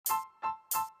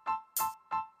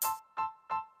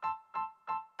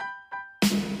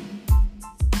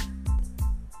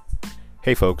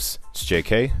Hey folks, it's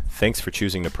JK. Thanks for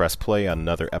choosing to press play on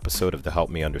another episode of the Help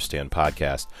Me Understand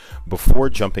podcast. Before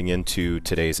jumping into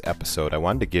today's episode, I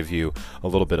wanted to give you a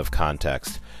little bit of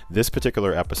context. This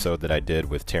particular episode that I did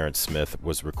with Terrance Smith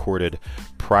was recorded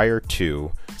prior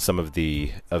to some of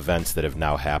the events that have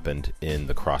now happened in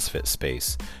the CrossFit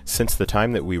space. Since the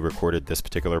time that we recorded this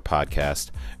particular podcast,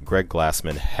 Greg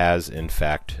Glassman has in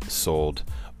fact sold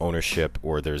ownership,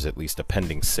 or there's at least a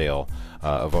pending sale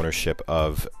of ownership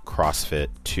of CrossFit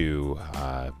to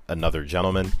another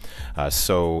gentleman.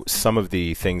 So some of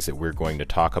the things that we're going to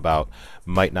talk about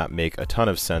might not make a ton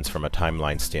of sense from a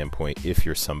timeline standpoint if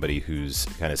you're somebody who's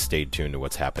kind of stayed tuned to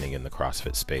what's happening in the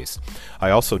CrossFit space. I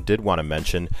also did want to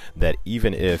mention that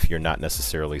even if you're not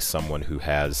necessarily someone who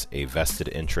has a vested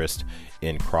interest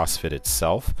in CrossFit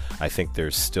itself, I think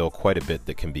there's still quite a bit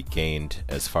that can be gained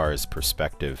as far as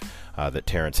perspective that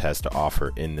Terrance has to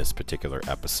offer in this particular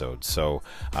episode. So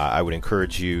I would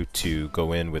encourage you to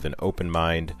go in with an open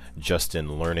mind, just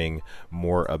in learning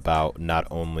more about not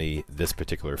only this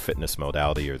particular fitness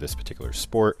modality or this particular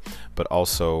sport, but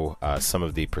also some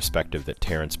of the perspective that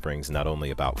Terrance brings, not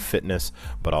only about fitness,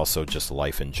 but also just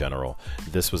life in general.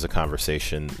 This was a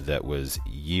conversation that was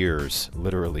years,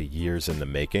 literally years in the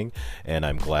making, and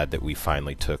I'm glad that we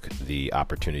finally took the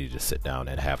opportunity to sit down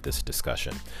and have this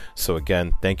discussion. So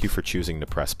again, thank you for choosing to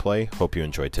press play. Hope you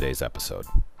enjoyed today's episode.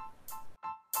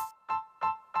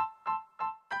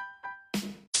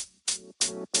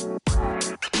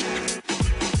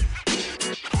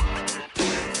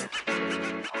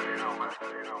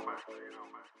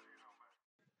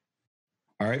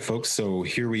 All right, folks, so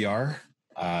here we are,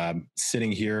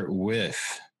 sitting here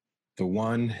with the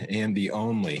one and the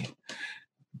only.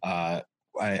 I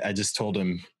just told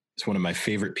him it's one of my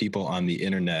favorite people on the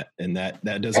internet, and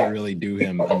that doesn't really do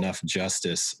him enough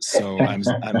justice. So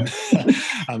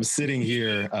I'm sitting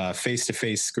here face to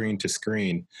face, screen to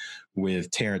screen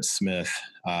with Terrance Smith,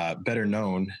 better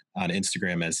known on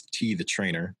Instagram as T the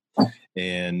Trainer.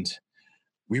 And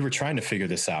we were trying to figure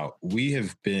this out. We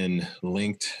have been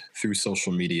linked through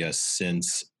social media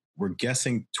since, we're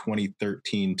guessing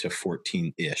 2013 to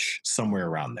 14-ish, somewhere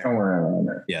around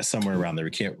there. Yeah, somewhere around there.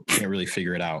 We can't really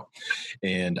figure it out.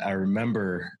 And I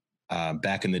remember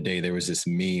back in the day, there was this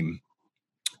meme,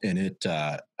 and it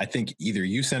I think either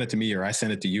you sent it to me or I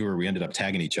sent it to you, or we ended up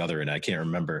tagging each other, and I can't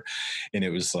remember. And it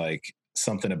was like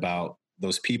something about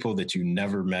those people that you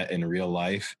never met in real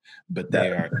life, but they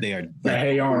are the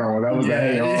hey on. That was the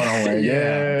hey on.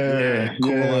 Yeah,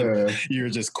 cool. You're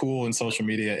just cool in social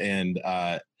media, and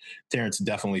Terrance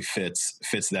definitely fits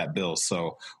that bill.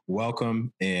 So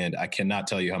welcome, and I cannot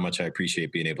tell you how much I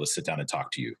appreciate being able to sit down and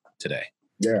talk to you today.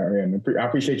 Yeah, man. I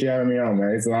appreciate you having me on,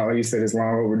 man. It's long, like you said, it's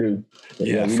long overdue. But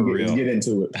yeah, for real. Let's get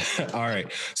into it. All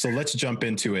right. So let's jump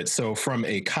into it. So from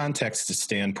a context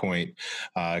standpoint,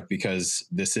 because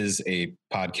this is a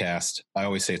podcast, I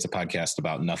always say it's a podcast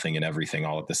about nothing and everything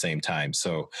all at the same time.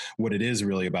 So what it is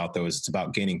really about, though, is it's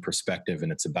about gaining perspective,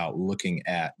 and it's about looking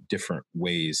at different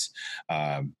ways,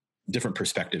 different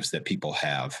perspectives that people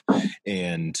have.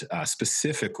 And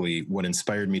specifically, what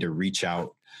inspired me to reach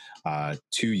out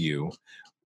to you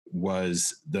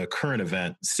was the current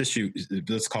event,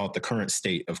 let's call it the current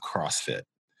state of CrossFit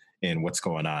and what's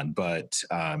going on. But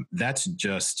that's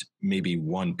just maybe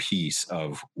one piece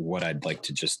of what I'd like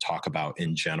to just talk about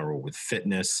in general with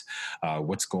fitness,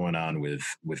 what's going on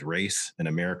with race in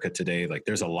America today. Like,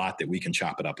 there's a lot that we can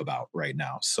chop it up about right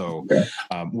now. So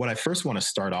what I first want to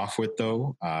start off with,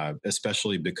 though,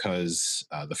 especially because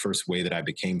the first way that I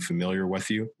became familiar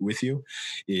with you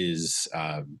is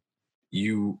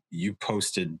you used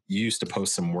to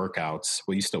post some workouts.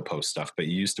 Well, you still post stuff, but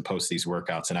you used to post these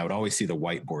workouts, and I would always see the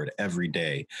whiteboard every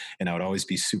day, and I would always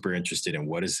be super interested in,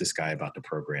 what is this guy about to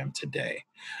program today?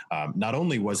 Not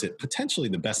only was it potentially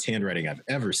the best handwriting I've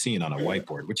ever seen on a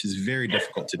whiteboard, which is very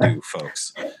difficult to do,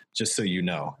 folks, just so you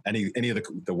know, any of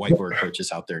the whiteboard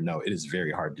coaches out there know it is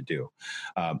very hard to do.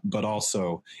 But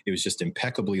also it was just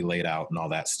impeccably laid out and all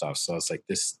that stuff. So I was like,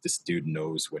 this dude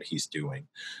knows what he's doing.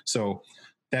 So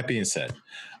that being said,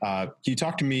 can you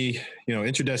talk to me,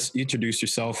 introduce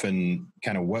yourself and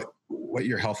kind of what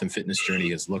your health and fitness journey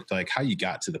has looked like, how you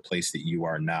got to the place that you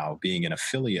are now, being an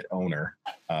affiliate owner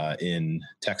in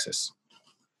Texas?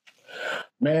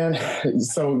 Man,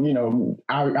 so,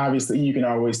 obviously you can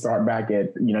always start back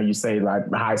at, you say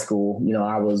like high school.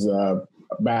 I was a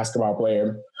basketball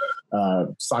player,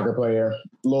 soccer player,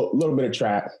 little bit of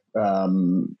track.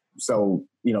 So,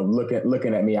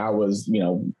 looking at me, I was,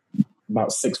 about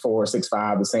 6'4",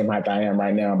 6'5", the same height I am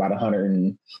right now, about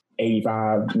 180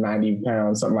 85, 90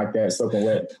 pounds, something like that, soaking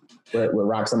wet with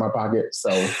rocks in my pocket. So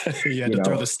you had to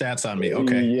throw the stats on me.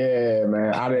 Okay. Yeah,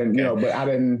 man. I didn't, but I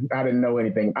didn't know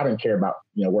anything. I didn't care about,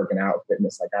 working out,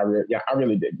 fitness. Like I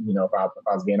really didn't, if I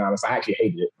was being honest, I actually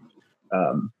hated it.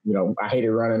 I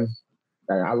hated running.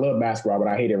 I love basketball, but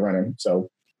I hated running. So,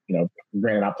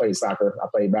 granted, I played soccer, I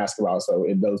played basketball. So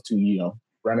in those two,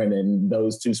 running in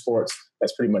those two sports,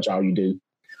 that's pretty much all you do.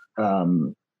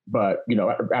 But,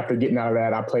 after getting out of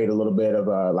that, I played a little bit of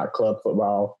like club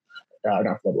football,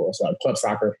 not football, so club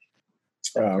soccer,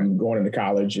 going into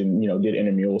college and, did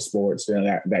intramural sports and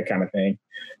that kind of thing.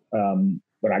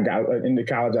 But I got into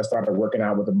college, I started working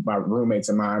out with my roommates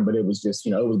of mine, but it was just,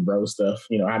 it was bro stuff.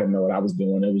 I didn't know what I was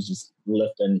doing. It was just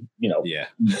lifting,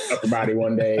 upper body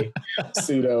one day,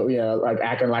 pseudo, like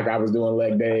acting like I was doing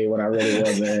leg day when I really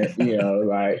wasn't,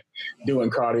 like doing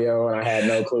cardio and I had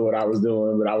no clue what I was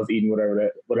doing, but I was eating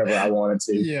whatever I wanted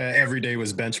to. Yeah. Every day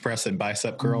was bench press and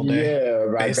bicep curl day. Yeah.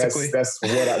 Like basically. That's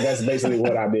basically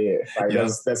what I did. Like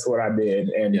that's what I did.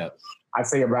 And I'd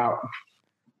say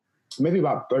maybe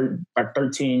about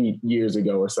 13 years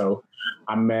ago or so,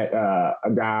 I met a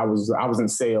guy. I was in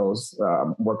sales,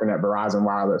 working at Verizon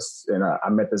Wireless, and I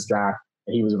met this guy,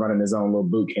 and he was running his own little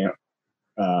boot camp.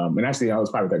 And actually, I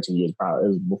was probably 13 years. Probably it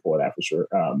was before that for sure.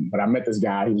 But I met this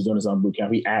guy. He was doing his own boot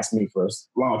camp. He asked me for a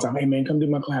long time, "Hey man, come do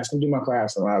my class. And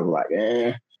I was like,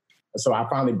 eh. So I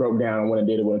finally broke down and went and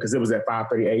did it because it was at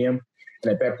 5:30 a.m.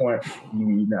 And at that point,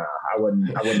 I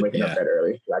wasn't waking up that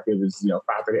early. Like it was,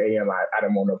 5:30 a.m. I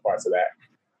didn't want no parts of that.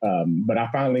 But I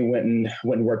finally went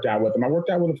and worked out with him. I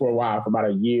worked out with him for a while, for about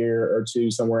a year or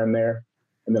two, somewhere in there.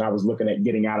 And then I was looking at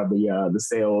getting out of the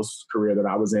sales career that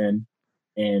I was in.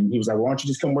 And he was like, "Well, why don't you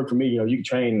just come work for me? You can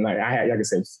train." Like I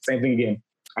said, same thing again.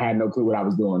 I had no clue what I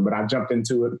was doing, but I jumped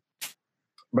into it.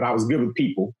 But I was good with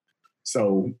people.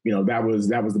 So, that was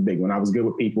the big one. I was good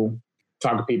with people,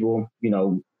 talk to people,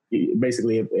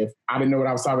 basically, if I didn't know what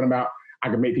I was talking about, I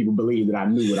could make people believe that I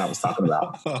knew what I was talking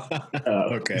about.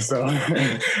 Okay. So,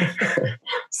 I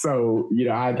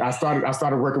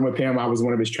started working with him. I was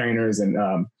one of his trainers, and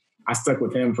I stuck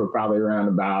with him for probably around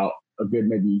about a good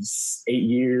maybe 8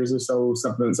 years or so,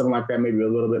 something like that, maybe a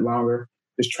little bit longer,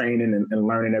 just training and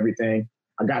learning everything.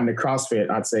 I got into CrossFit,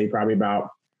 I'd say probably about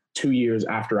 2 years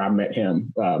after I met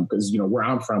him, because, where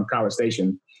I'm from, College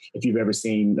Station, if you've ever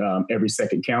seen Every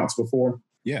Second Counts before.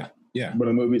 Yeah. But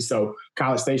a movie. So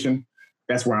College Station,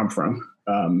 that's where I'm from.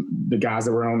 The guys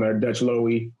that were on there, Dutch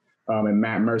Lowy and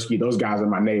Matt Mursky, those guys are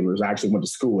my neighbors. I actually went to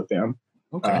school with them.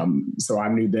 Okay. So I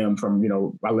knew them from,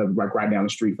 I lived like right down the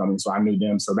street from them. So I knew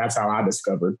them. So that's how I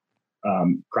discovered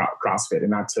CrossFit.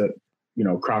 And I took,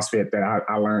 CrossFit that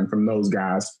I learned from those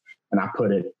guys and I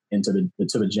put it into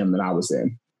the gym that I was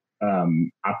in.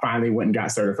 I finally went and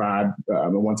got certified.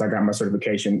 And once I got my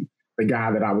certification, the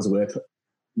guy that I was with,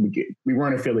 we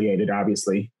weren't affiliated,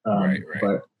 obviously, right.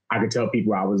 But I could tell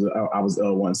people I was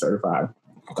L1 certified.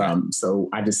 Okay. So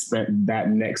I just spent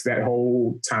that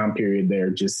whole time period there,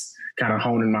 just kind of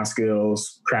honing my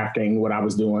skills, crafting what I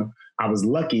was doing. I was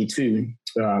lucky too.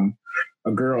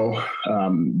 A girl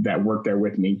that worked there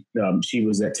with me, she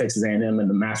was at Texas A&M in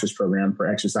the master's program for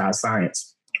exercise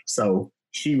science. So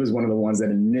she was one of the ones that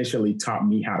initially taught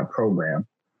me how to program.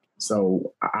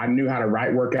 So I knew how to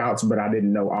write workouts, but I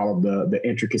didn't know all of the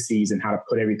intricacies and how to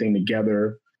put everything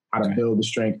together, how to build the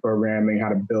strength programming, how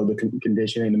to build the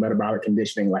conditioning, the metabolic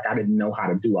conditioning. Like I didn't know how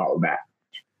to do all of that.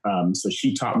 So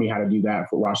she taught me how to do that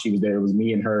while she was there. It was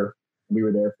me and her. We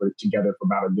were there together for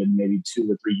about a good maybe 2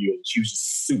 or 3 years. She was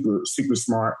just super, super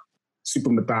smart, super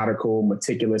methodical,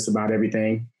 meticulous about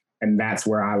everything. And that's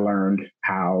where I learned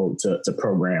how to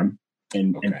program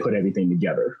and put everything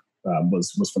together,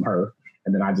 was from her.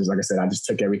 And then I just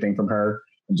took everything from her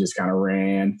and just kind of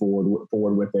ran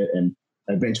forward with it. And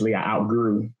eventually I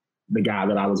outgrew the guy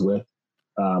that I was with.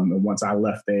 And once I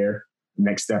left there,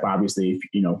 next step, obviously,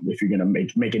 if you're going to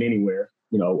make it anywhere,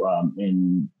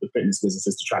 in the fitness business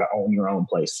is to try to own your own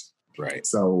place. Right.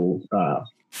 So,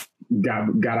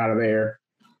 got out of there,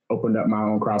 opened up my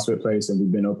own CrossFit place, and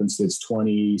we've been open since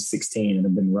 2016 and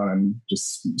have been running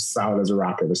just solid as a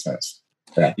rock ever since.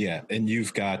 Yeah. And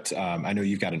you've got, I know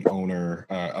you've got an owner,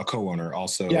 a co-owner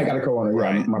also. Yeah, I got a co-owner.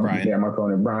 Brian. My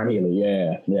co-owner, Brian Healy.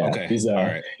 Yeah. Okay. He's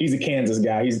a Kansas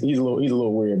guy. He's a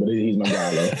little weird, but he's my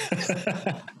guy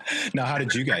though. Now, how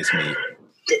did you guys meet?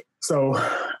 So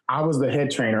I was the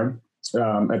head trainer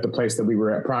at the place that we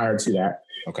were at prior to that.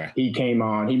 Okay. He came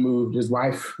on, he moved, his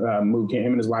wife moved here,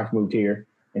 him and his wife moved here,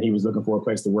 and he was looking for a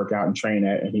place to work out and train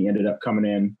at. And he ended up coming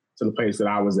in to the place that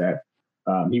I was at.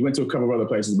 He went to a couple of other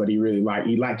places, but he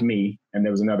liked me. And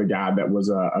there was another guy that was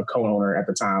a co-owner at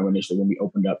the time initially when we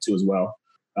opened up too as well.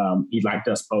 he liked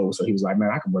us both. So he was like,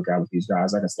 man, I can work out with these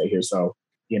guys. I can stay here. So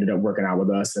he ended up working out with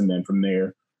us. And then from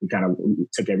there, we kind of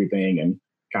took everything and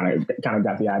kind of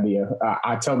got the idea.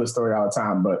 I tell this story all the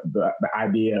time, but the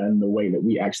idea and the way that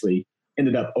we actually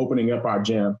ended up opening up our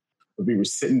gym, we were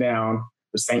sitting down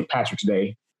for St. Patrick's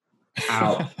Day,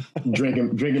 out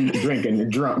drinking,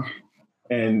 drunk.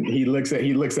 And he looks at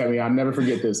me. I'll never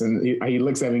forget this. And he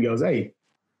looks at me and goes, hey,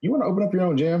 you want to open up your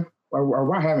own gym? Or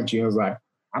why haven't you? I was like,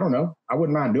 I don't know. I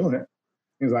wouldn't mind doing it.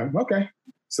 He was like, okay.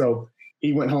 So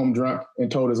he went home drunk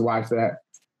and told his wife that.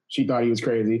 She thought he was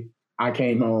crazy. I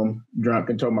came home drunk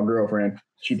and told my girlfriend.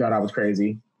 She thought I was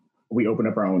crazy. We opened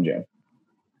up our own gym.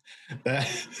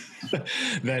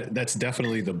 That's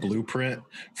definitely the blueprint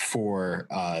for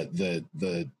the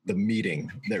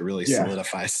meeting that really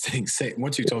solidifies things.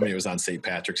 Once you told me it was on St.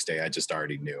 Patrick's Day, I just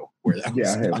already knew where that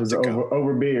was. Yeah, it was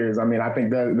over beers. I mean, I think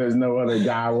there's no other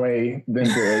guy way than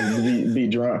to be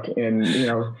drunk and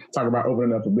talk about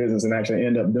opening up a business and actually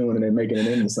end up doing it and making it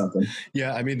into something.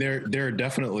 Yeah, I mean, there are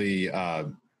definitely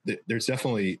there's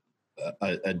definitely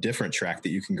a different track that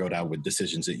you can go down with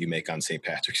decisions that you make on St.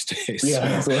 Patrick's Day.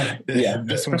 So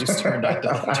this one just turned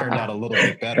out a little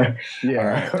bit better.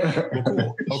 Yeah. Well,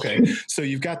 cool. Okay. So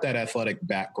you've got that athletic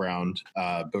background,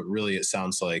 but really it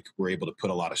sounds like we're able to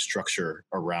put a lot of structure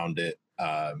around it.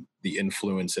 The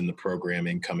influence in the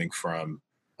programming coming from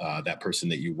that person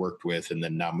that you worked with, and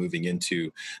then now moving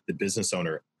into the business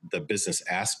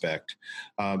aspect.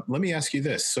 Let me ask you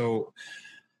this. So,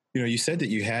 you said that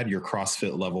you had your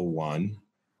CrossFit level 1,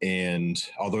 and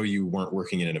although you weren't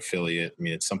working in an affiliate, I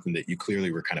mean, it's something that you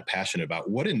clearly were kind of passionate about.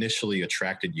 What initially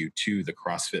attracted you to the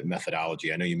CrossFit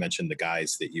methodology? I know you mentioned the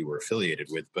guys that you were affiliated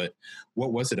with, but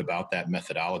what was it about that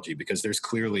methodology? Because there's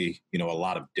clearly, a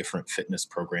lot of different fitness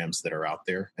programs that are out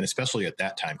there. And especially at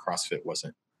that time, CrossFit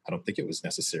I don't think it was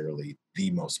necessarily the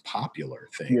most popular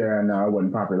thing. Yeah, no, it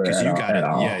wasn't popular because you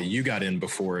got in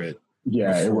before it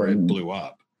blew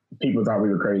up. People thought we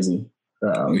were crazy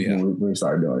when we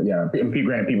started doing it. Yeah, and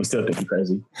people still think you're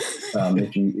crazy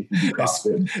if you do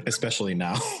CrossFit, especially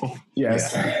now.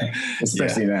 Yes,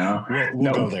 especially now.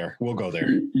 We'll go there. We'll go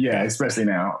there. Yeah, especially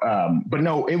now. But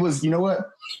no, it was. You know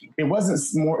what? It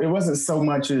wasn't so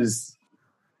much as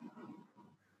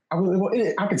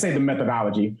I could say the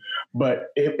methodology, but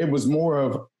it was more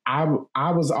of I'm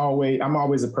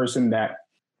always a person that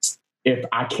if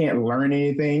I can't learn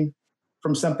anything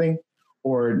from something,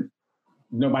 or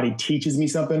nobody teaches me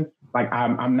something, like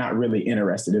I'm not really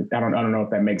interested. I don't know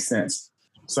if that makes sense.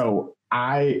 So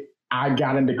I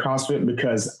got into CrossFit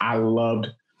because I loved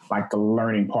like the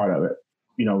learning part of it.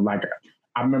 Like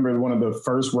I remember one of the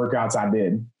first workouts I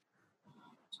did.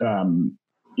 I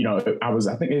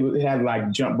think it had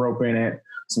like jump rope in it,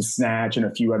 some snatch, and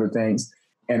a few other things.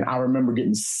 And I remember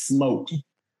getting smoked.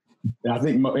 And I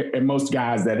think most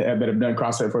guys that have done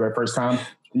CrossFit for their first time,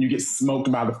 and you get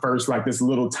smoked by the first, like this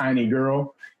little tiny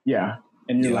girl. Yeah.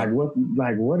 And you're what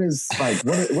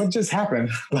just happened?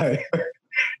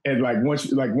 And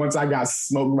once I got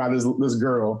smoked by this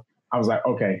girl, I was like,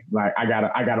 okay, like I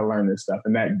gotta learn this stuff.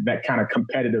 And that kind of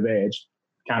competitive edge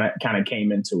kind of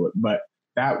came into it. But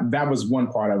that was one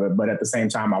part of it. But at the same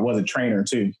time, I was a trainer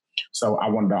too. So I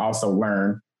wanted to also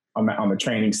learn on the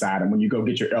training side. And when you go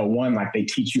get your L1, like they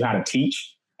teach you how to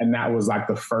teach. And that was like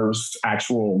the first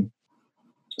actual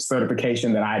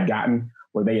certification that I had gotten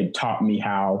where they had taught me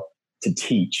how to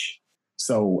teach.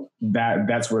 So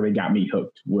that's where they got me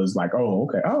hooked, was like, oh,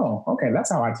 okay,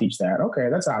 that's how I teach that. Okay,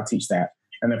 that's how I teach that.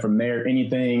 And then from there,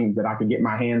 anything that I could get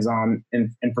my hands on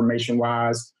information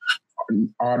wise,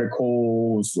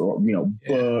 articles or,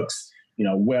 books,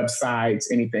 websites,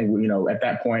 anything, at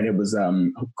that point it was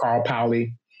Carl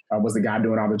Powley was the guy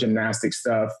doing all the gymnastic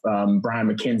stuff. Brian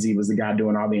McKenzie was the guy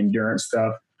doing all the endurance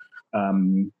stuff.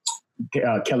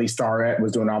 Kelly Starrett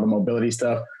was doing all the mobility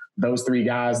stuff. Those three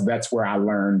guys, that's where I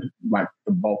learned like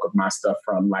the bulk of my stuff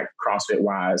from, like CrossFit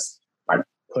wise, like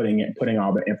putting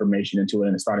all the information into it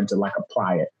and starting to like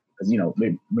apply it. Because,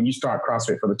 when you start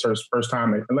CrossFit for the first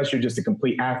time, unless you're just a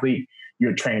complete athlete,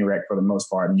 you're a train wreck for the most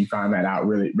part. And you find that out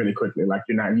really, really quickly. Like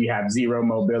you have zero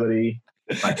mobility,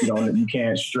 like you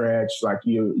can't stretch, like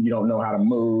you don't know how to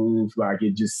move. Like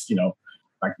it just,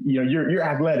 you're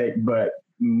athletic, but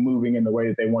moving in the way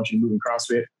that they want you to move in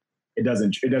CrossFit, it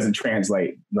doesn't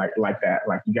translate like that.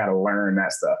 Like you got to learn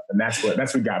that stuff. And that's what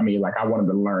got me. Like I wanted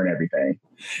to learn everything.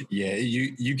 Yeah.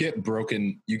 You get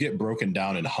broken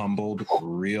down and humbled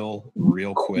real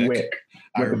quick.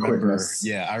 I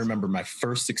remember my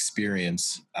first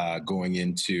experience going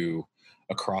into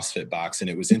a CrossFit box, and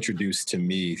it was introduced to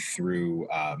me through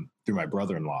my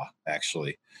brother-in-law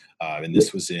actually. And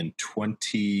this was in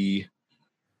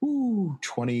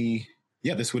 2010,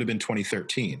 Yeah, this would have been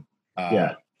 2013.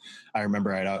 Yeah. I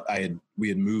remember we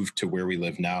had moved to where we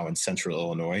live now in central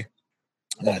Illinois.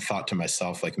 And I thought to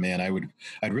myself, like, man,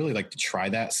 I'd really like to try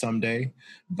that someday.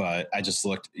 But I just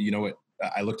looked,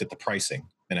 I looked at the pricing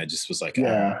and I just was like,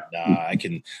 Yeah. nah,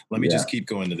 let me Yeah. just keep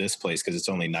going to this place because it's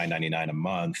only $9.99 a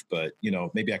month. But,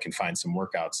 maybe I can find some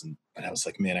workouts. But I was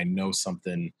like, man, I know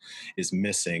something is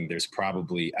missing.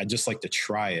 I'd just like to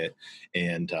try it.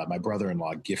 And my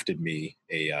brother-in-law gifted me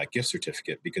a gift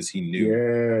certificate because he knew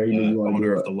you the want to owner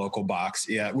do of it. the local box.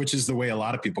 Yeah, which is the way a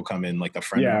lot of people come in, like a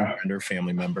friend Yeah. or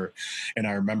family member. And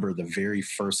I remember the very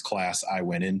first class I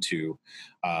went into,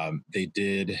 they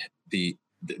did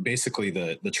basically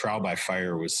the trial by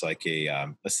fire was like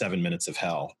a 7 minutes of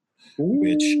hell,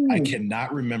 which I Ooh.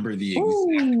 cannot remember the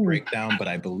exact breakdown, but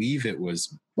I believe it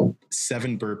was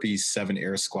 7 burpees, 7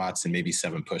 air squats, and maybe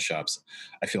 7 push-ups.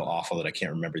 I feel awful that I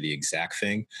can't remember the exact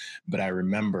thing, but I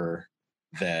remember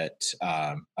that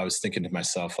I was thinking to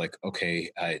myself, like,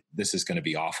 okay, this is going to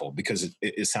be awful because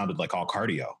it sounded like all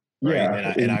cardio. Right.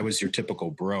 Yeah. And I was your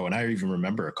typical bro. And I even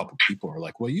remember a couple of people were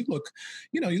like, well, you look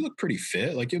pretty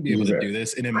fit. Like you'll be able to do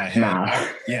this. And in my head,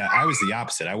 I was the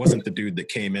opposite. I wasn't the dude that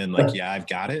came in like, yeah, I've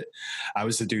got it. I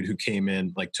was the dude who came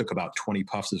in, like took about 20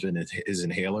 puffs of his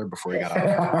inhaler before he got out of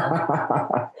the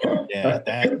car. Yeah,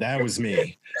 that was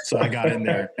me. So I got in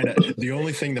there. And the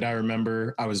only thing that I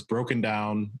remember, I was broken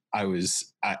down. I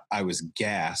was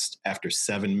gassed after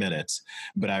 7 minutes,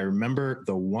 but I remember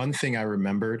the one thing I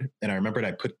remembered, and I remembered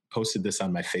I posted this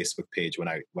on my Facebook page when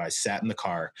I sat in the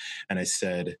car and I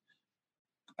said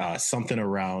something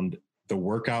around the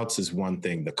workouts is one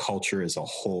thing, the culture is a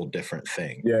whole different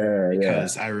thing. Yeah.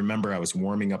 Because I remember I was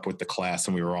warming up with the class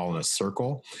and we were all in a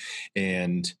circle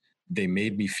and they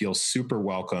made me feel super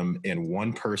welcome. And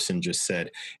one person just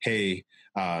said, hey,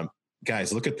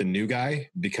 guys, look at the new guy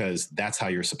because that's how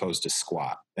you're supposed to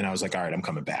squat. And I was like, all right, I'm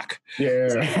coming back. Yeah.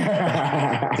 So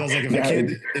I was like,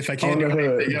 if I can't do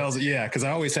anything else, yeah, because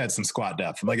I always had some squat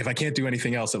depth. I'm like, if I can't do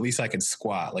anything else, at least I can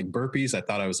squat. Like burpees, I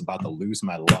thought I was about to lose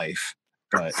my life.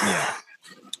 But yeah.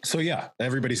 So yeah,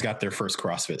 everybody's got their first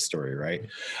CrossFit story, right?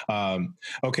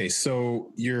 Okay,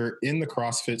 so you're in the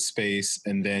CrossFit space,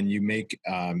 and then you make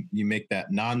that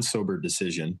non-sober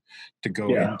decision to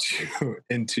go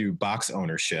into box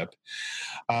ownership.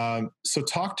 So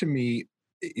talk to me.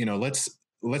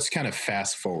 Let's kind of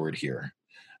fast forward here,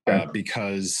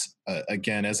 because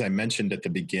again, as I mentioned at the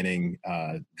beginning,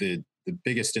 the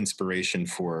biggest inspiration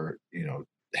for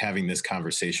having this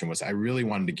conversation was I really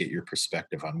wanted to get your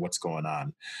perspective on what's going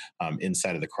on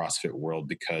inside of the CrossFit world,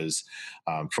 because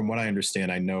from what I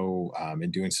understand, I know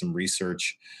in doing some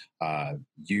research,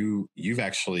 you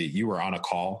were on a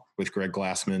call with Greg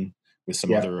Glassman, with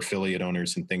some other affiliate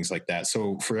owners and things like that.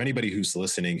 So for anybody who's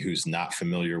listening, who's not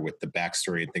familiar with the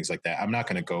backstory and things like that, I'm not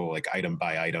going to go like item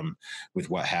by item with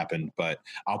what happened, but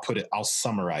I'll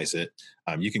summarize it.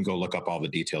 You can go look up all the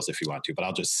details if you want to, but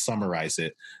I'll just summarize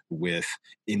it with,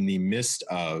 in the midst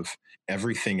of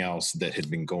everything else that had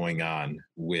been going on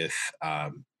with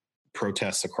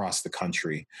protests across the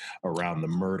country around the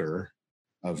murder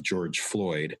of George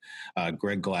Floyd,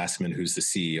 Greg Glassman, who's the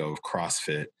CEO of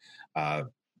CrossFit,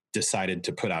 decided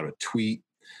to put out a tweet.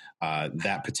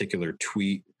 That particular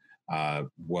tweet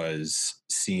was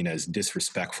seen as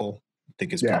disrespectful. I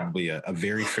think is probably a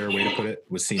very fair way to put it,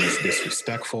 was seen as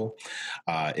disrespectful.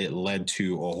 It led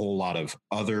to a whole lot of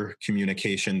other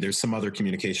communication. There's some other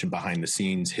communication behind the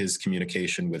scenes, his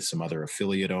communication with some other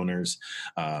affiliate owners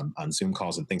on Zoom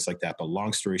calls and things like that. But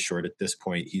long story short, at this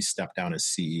point, he stepped down as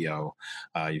CEO.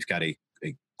 You've got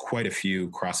quite a few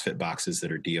CrossFit boxes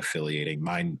that are de-affiliating,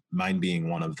 mine being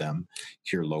one of them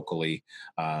here locally.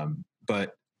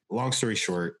 But long story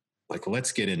short, like,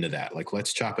 let's get into that. Like,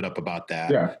 let's chop it up about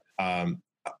that. Yeah.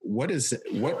 What did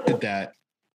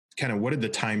the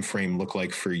time frame look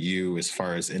like for you as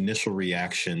far as initial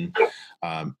reaction?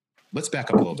 Let's back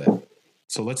up a little bit.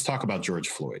 So let's talk about George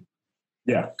Floyd.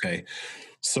 Yeah. Okay.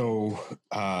 So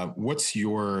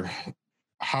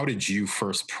how did you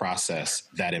first process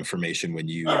that information when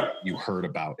you heard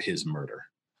about his murder?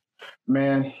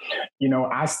 Man,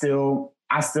 I still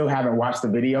haven't watched the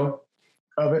video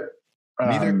of it.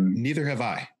 Neither have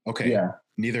I. Okay. Yeah.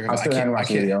 Neither have I. Haven't watched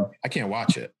the video. I can't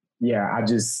watch it. Yeah.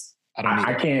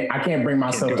 I can't bring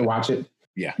myself to watch it.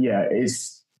 Yeah. Yeah.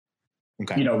 It's,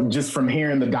 okay. Just from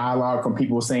hearing the dialogue from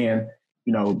people saying,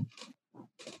 he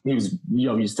was,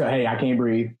 hey, I can't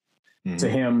breathe, to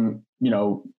him,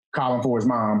 calling for his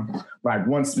mom. Like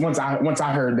once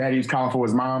I heard that he was calling for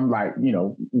his mom, like, as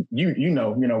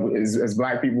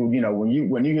Black people, when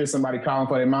you hear somebody calling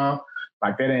for their mom,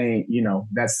 like that ain't,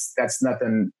 that's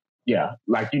nothing. Yeah.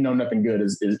 Like, nothing good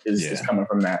is coming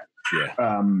from that.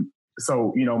 Yeah.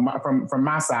 So, from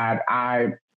my side,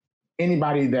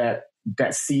 anybody that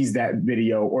sees that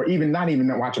video, or even not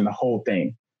even watching the whole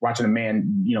thing, watching a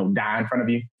man, die in front of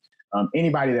you,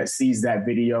 anybody that sees that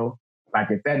video, like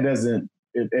if that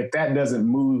doesn't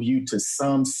move you to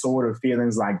some sort of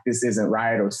feelings like this isn't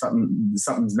right or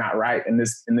something's not right in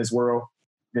this world,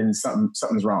 then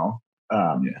something's wrong.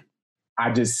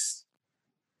 I just,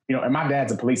 and my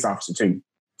dad's a police officer too.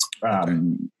 So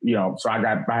I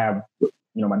have,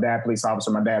 my dad, police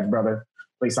officer, my dad's brother,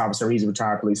 police officer. He's a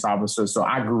retired police officer. So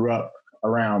I grew up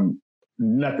around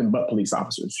nothing but police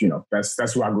officers.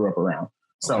 That's who I grew up around.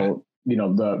 So,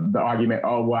 the argument,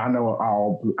 oh, well, I know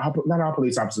not all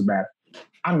police officers are bad.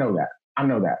 I know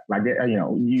that. Like,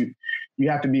 you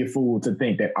have to be a fool to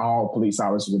think that all police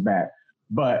officers are bad.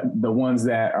 But the ones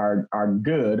that are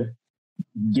good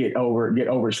get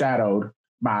overshadowed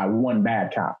by one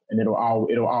bad cop, and it'll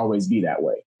always be that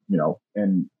way,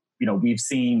 and we've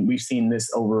seen this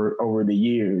over the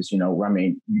years, I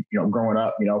mean, growing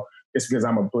up, just because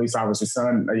I'm a police officer's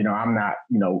son,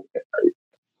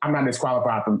 I'm not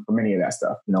disqualified from any of that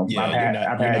stuff. You're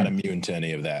not immune to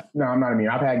any of that. No, I'm not immune.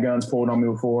 I've had guns pulled on me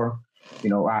before.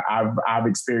 I've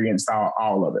experienced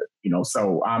all of it.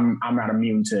 So I'm not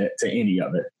immune to any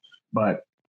of it. But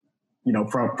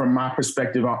from my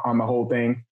perspective on the whole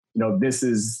thing, this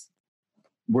is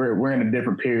we're in a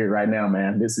different period right now,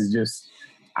 man. This is just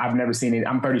I've never seen it.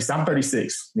 I'm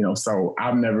 36. So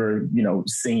I've never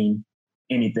seen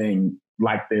anything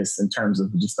like this in terms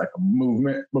of just like a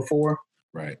movement before.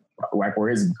 Right. Like where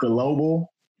it's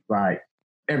global, like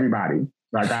everybody.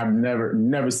 Like I've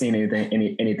never seen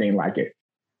anything like it.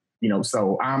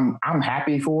 So I'm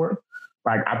happy for it.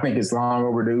 Like I think it's long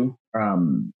overdue.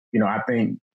 I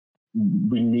think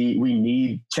we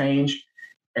need change.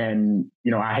 And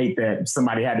I hate that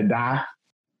somebody had to die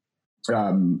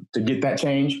to get that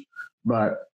change.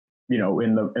 But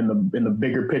in the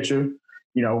bigger picture,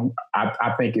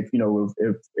 I think if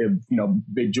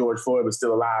Big George Floyd was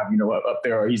still alive, up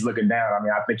there, or he's looking down, I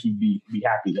mean, I think he'd be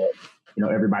happy that,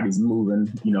 everybody's moving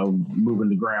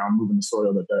the ground, moving the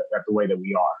soil at the way that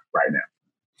we are right now.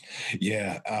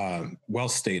 Yeah. Well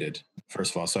stated,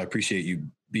 first of all. So I appreciate you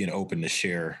being open to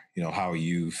share, how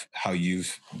you've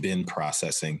been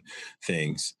processing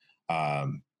things.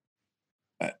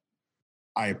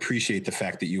 I appreciate the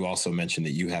fact that you also mentioned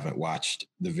that you haven't watched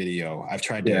the video.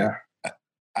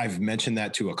 I've mentioned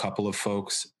that to a couple of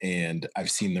folks, and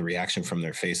I've seen the reaction from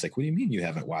their face. Like, what do you mean you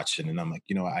haven't watched it? And I'm like,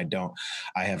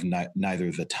 I have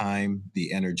neither the time,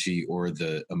 the energy, or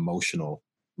the emotional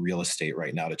real estate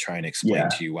right now to try and explain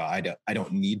to you, well, I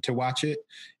don't need to watch it.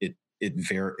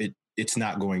 It's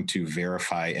not going to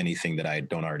verify anything that I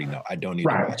don't already know. I don't need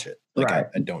to watch it.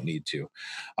 I don't need to.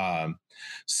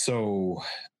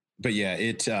 But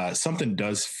yeah, something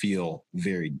does feel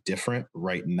very different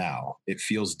right now. It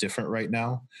feels different right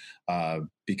now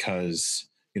because,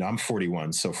 I'm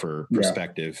 41. So for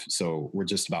perspective, so we're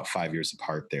just about 5 years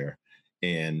apart there.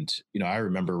 And, I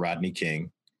remember Rodney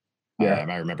King.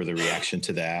 I remember the reaction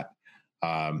to that.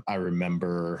 I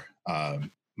remember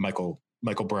Michael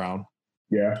Brown.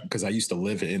 Yeah. Because I used to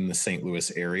live in the St.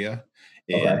 Louis area.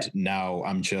 And now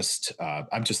I'm just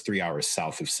 3 hours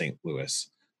south of St. Louis.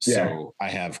 So I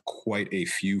have quite a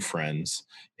few friends,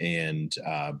 and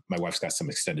my wife's got some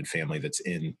extended family that's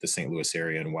in the St. Louis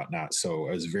area and whatnot. So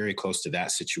I was very close to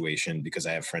that situation because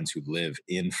I have friends who live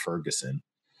in Ferguson,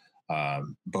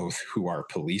 both who are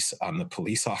police on the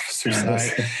police officer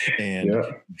side and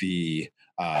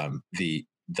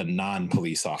the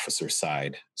non-police officer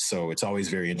side. So it's always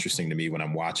very interesting to me when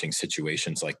I'm watching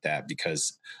situations like that,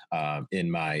 because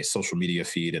in my social media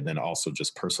feed and then also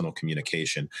just personal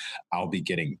communication, I'll be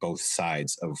getting both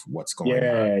sides of what's going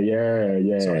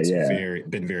on. So it's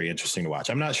been very interesting to watch.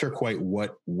 I'm not sure quite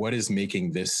what is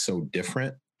making this so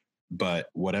different, but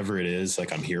whatever it is,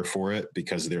 like, I'm here for it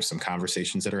because there's some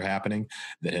conversations that are happening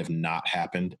that have not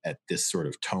happened at this sort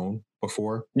of tone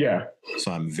before. Yeah.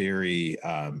 So I'm very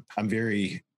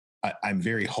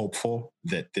hopeful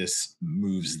that this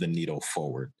moves the needle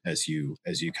forward, as you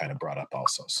kind of brought up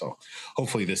also. So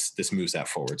hopefully this moves that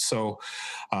forward. So,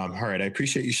 all right. I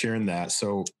appreciate you sharing that.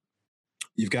 So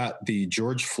you've got the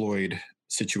George Floyd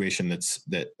situation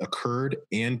that occurred,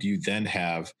 and you then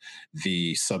have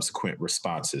the subsequent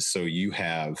responses. So you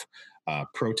have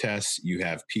protests, you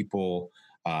have people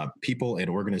and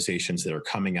organizations that are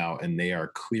coming out, and they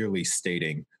are clearly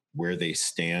stating where they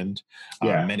stand.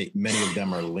 Many of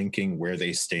them are linking where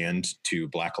they stand to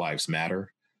Black Lives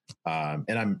Matter.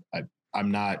 And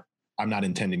I I'm not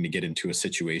intending to get into a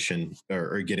situation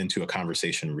or get into a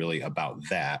conversation really about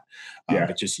that,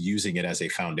 but just using it as a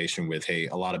foundation with, hey,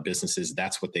 a lot of businesses,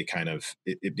 that's what they kind of,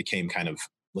 it became kind of,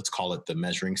 let's call it the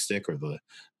measuring stick or the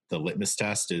litmus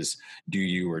test is, do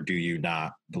you or do you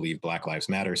not believe Black Lives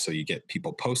Matter? So you get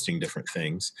people posting different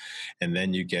things, and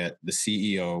then you get the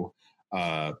CEO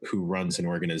who runs an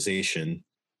organization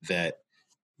that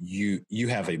you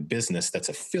have a business that's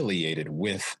affiliated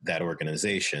with that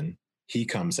organization. He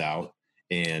comes out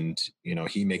and,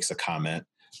 he makes a comment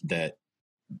that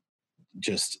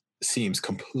just seems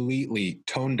completely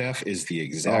tone deaf is the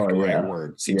exact right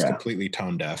word. Seems completely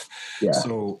tone deaf. Yeah.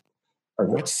 So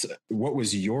what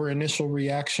was your initial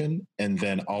reaction? And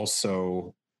then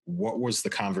also, what was the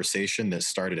conversation that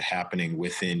started happening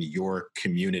within your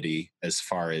community as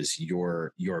far as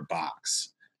your box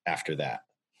after that?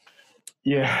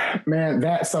 Yeah,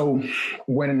 man. So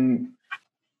when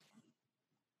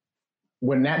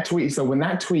that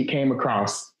tweet came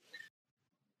across,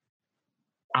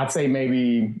 I'd say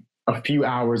maybe a few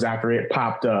hours after it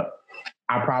popped up,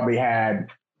 I probably had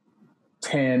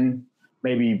 10,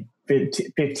 maybe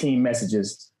 15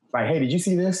 messages like, hey, did you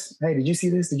see this? Hey, did you see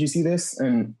this? Did you see this?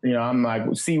 And, I'm like,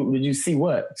 did you see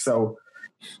what? So,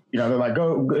 they're like,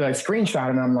 go like screenshot.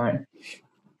 And I'm like,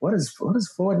 what is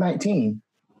Floyd 19?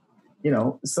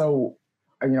 So,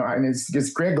 and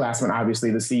it's Greg Glassman, obviously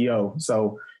the CEO.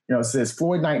 So, it says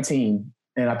Floyd 19.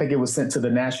 And I think it was sent to the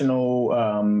National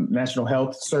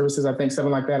Health Services, I think,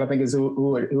 something like that. I think is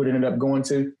who it ended up going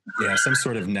to. Yeah, some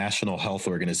sort of national health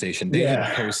organization. They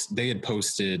had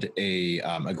posted a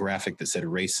graphic that said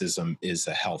racism is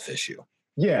a health issue.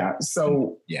 Yeah.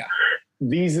 So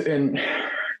these, and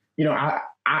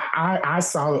I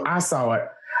saw it.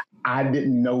 I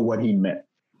didn't know what he meant.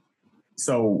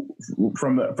 So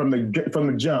from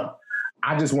the jump,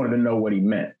 I just wanted to know what he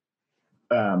meant.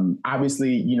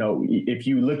 Obviously, if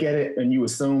you look at it and you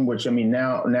assume, which I mean,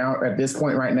 now at this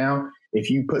point right now, if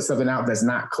you put something out that's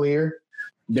not clear,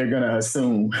 they're going to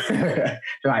assume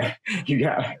like you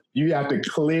have to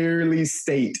clearly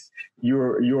state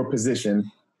your position.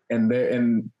 And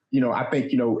I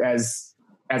think, as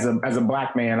a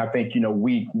Black man, I think,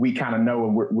 we kind of know,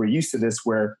 and we're used to this,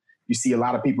 where you see a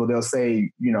lot of people, they'll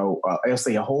say, they'll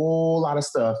say a whole lot of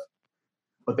stuff,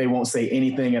 but they won't say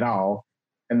anything at all.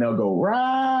 And they'll go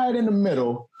right in the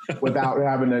middle without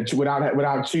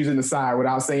without choosing the side,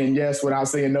 without saying yes, without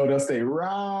saying no. They'll stay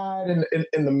right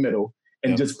in the middle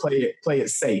and just play it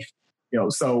safe.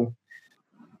 So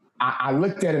I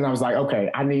looked at it and I was like, okay,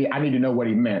 I need to know what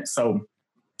he meant. So,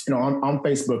 on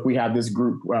Facebook, we have this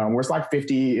group where it's like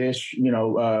 50-ish,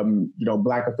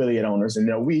 Black affiliate owners.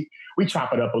 And, we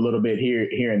chop it up a little bit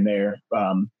here and there.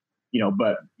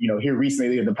 But here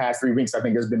recently, in the past 3 weeks, I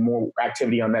think there's been more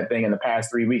activity on that thing in the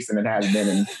past 3 weeks than it has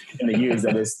been in the years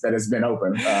that it's been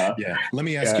open. Let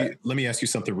me ask you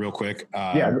something real quick.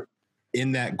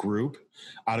 In that group,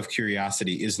 out of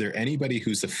curiosity, is there anybody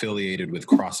who's affiliated with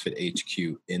CrossFit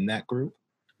HQ in that group?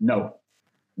 No,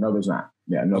 there's not.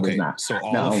 Yeah, no, there's not. So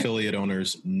all affiliate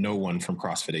owners, no one from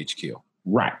CrossFit HQ.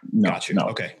 Right. No, Got you. No.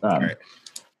 Okay. All right.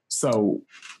 So,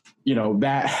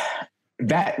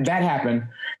 that happened,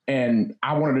 and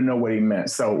I wanted to know what he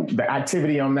meant. So the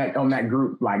activity on that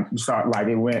group,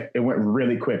 it went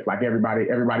really quick. Like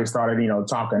everybody started,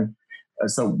 talking.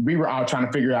 So we were all trying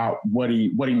to figure out what he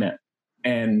meant,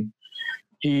 and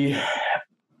we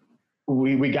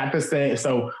got this thing.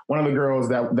 So one of the girls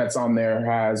that's on there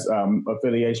has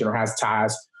affiliation or has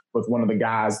ties with one of the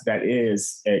guys that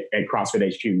is at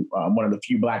CrossFit HQ, one of the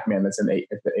few Black men that's at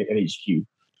HQ.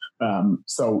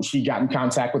 So she got in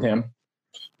contact with him.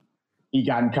 He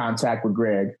got in contact with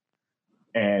Greg,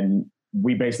 and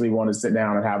we basically wanted to sit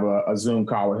down and have a Zoom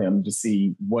call with him to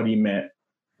see what he meant,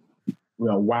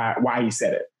 why he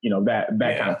said it, that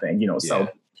kind of thing,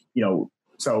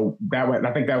 so that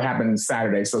I think that happened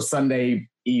Saturday. So Sunday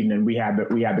evening we had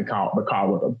the call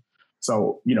with him.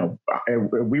 So,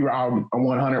 we were all on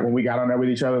 100 when we got on there with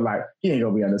each other. Like, he ain't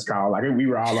gonna be on this call. Like, we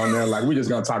were all on there. Like, we're just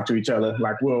gonna talk to each other.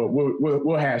 Like,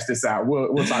 we'll hash this out.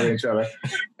 We'll talk to each other.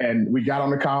 And we got on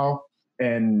the call,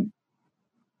 and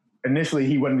initially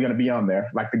he wasn't gonna be on there.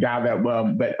 Like, the guy that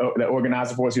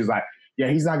organized it for us, he was like, yeah,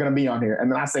 he's not gonna be on here.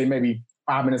 And then I say maybe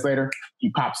 5 minutes later, he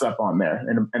pops up on there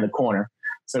in the corner.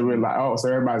 So we're like, oh,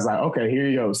 so everybody's like, okay, here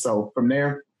you go. So from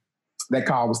there, that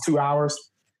call was 2 hours.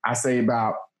 I say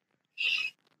about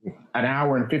an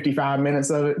hour and 55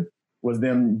 minutes of it was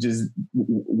them just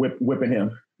whipping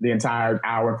him the entire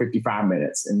hour and 55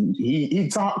 minutes. And he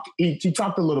talked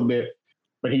a little bit,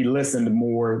 but he listened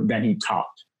more than he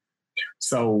talked.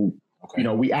 So,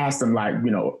 we asked him like,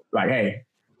 hey,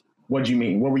 what do you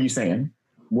mean? What were you saying?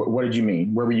 what did you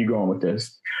mean? Where were you going with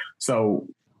this? So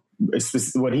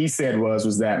what he said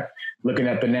was that looking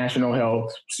at the national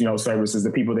health, services,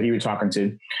 the people that he was talking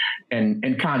to, and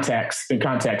in context,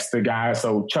 the guy,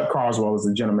 so Chuck Carswell is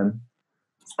the gentleman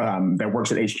that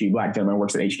works at HQ, black gentleman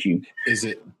works at HQ.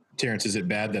 Terrance, is it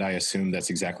bad that I assume that's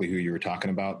exactly who you were talking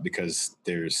about? Because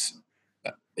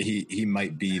he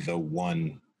might be the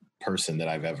one person that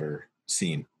I've ever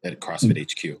seen at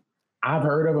CrossFit HQ. I've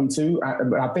heard of him too.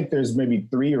 I think there's maybe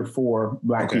 3 or 4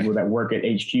 black people that work at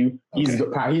HQ.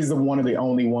 He's the one of the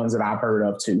only ones that I've heard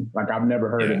of too. Like I've never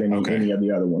heard of any of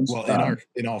the other ones. Well,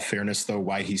 in all fairness though,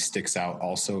 why he sticks out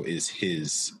also is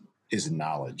his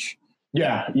knowledge.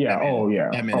 Yeah.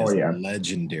 That man is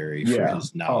legendary for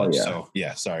his knowledge.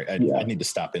 Sorry. I need to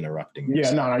stop interrupting. Yeah,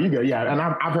 no, you good. Yeah. And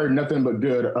I've heard nothing but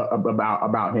good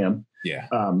about him. Yeah.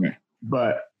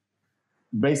 But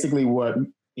basically what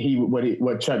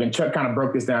Chuck kind of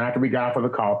broke this down after we got off of the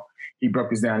call. He broke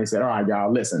this down. He said, all right,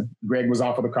 y'all, listen, Greg was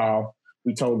off of the call.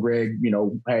 We told Greg,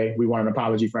 hey, we want an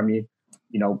apology from you.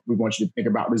 We want you to think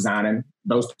about resigning.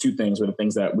 Those 2 things were the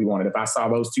things that we wanted. If I saw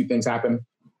those 2 things happen,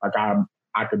 like I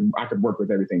could work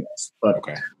with everything else. But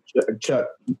Chuck,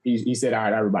 he said, all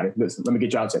right, everybody, listen, let me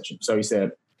get y'all attention. So he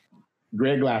said,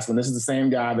 Greg Glassman, this is the same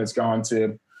guy that's gone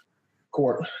to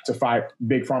court to fight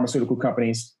big pharmaceutical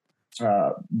companies,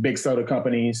 big soda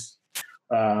companies,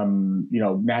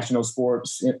 national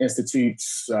sports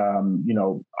institutes,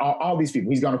 all these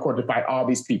people. He's gone to court to fight all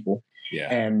these people.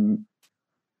 Yeah. And,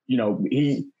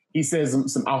 he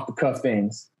says some off the cuff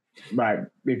things. Like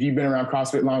if you've been around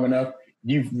CrossFit long enough,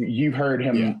 you've heard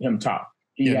him talk.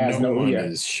 He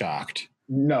is shocked.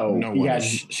 No, he has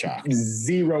shocked.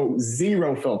 Zero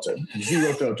filter.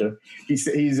 Zero filter. He's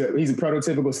a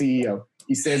prototypical CEO.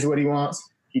 He says what he wants.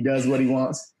 He does what he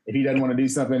wants. If he doesn't want to do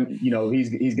something,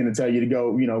 he's going to tell you to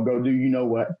go do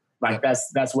what. Like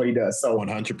that's what he does. So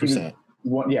 100%.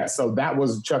 Yeah. So that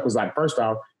was Chuck was like, first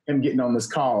off, him getting on this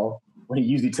call when he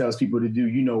usually tells people to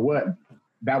do what.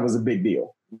 That was a big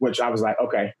deal. Which I was like,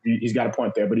 okay, he's got a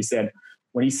point there. But he said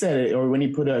when he said it or when he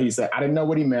put it, he said, I didn't know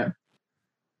what he meant.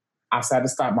 I just had to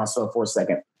stop myself for a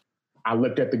second. I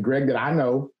looked at the Greg that I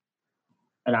know,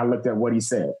 and I looked at what he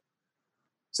said.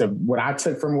 So what I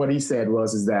took from what he said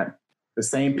is that the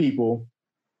same people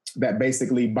that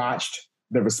basically botched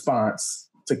the response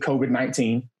to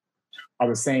COVID-19 are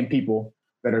the same people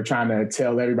that are trying to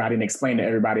tell everybody and explain to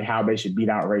everybody how they should beat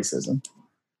out racism.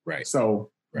 Right. So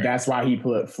that's why he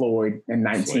put Floyd and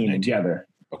 19 together.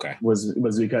 Okay. Was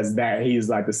because that he's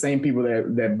like the same people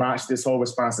that botched this whole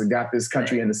response and got this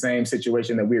country in the same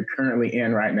situation that we're currently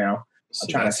in right now. So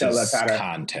trying to tell us how to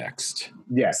context.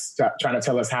 Yes. Trying to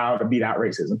tell us how to beat out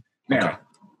racism. Now,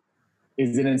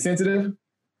 is it insensitive?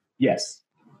 Yes.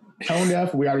 Tone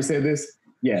deaf? We already said this.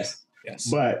 Yes.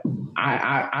 But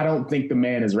I don't think the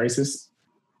man is racist.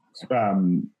 I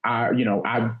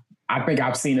think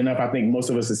I've seen enough. I think most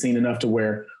of us have seen enough to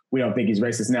where we don't think he's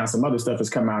racist. Now, some other stuff has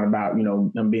come out about,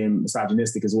 him being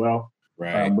misogynistic as well.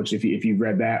 Right. Which if you've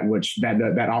read that, which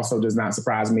that also does not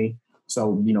surprise me.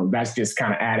 So, that's just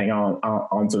kind of adding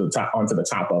onto the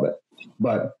top of it.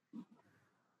 But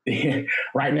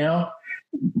right now,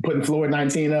 putting Floyd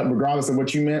 19 up, regardless of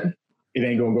what you meant, it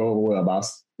ain't going to go over well,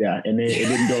 boss. Yeah. And it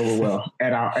didn't go over well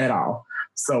at all.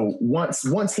 So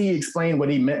once he explained what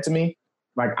he meant to me,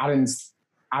 like I won't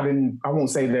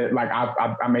say that like I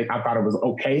thought it was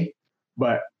okay,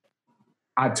 but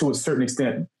I, to a certain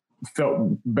extent,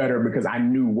 felt better because I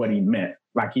knew what he meant.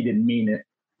 Like he didn't mean it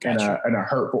in a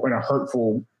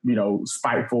hurtful,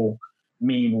 spiteful,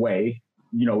 mean way,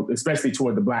 especially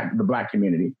toward the black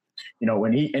community.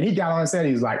 When he got on and said,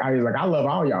 he's like, I love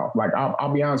all y'all. Like,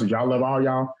 I'll be honest with you. I love all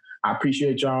y'all. I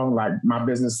appreciate y'all. Like my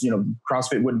business,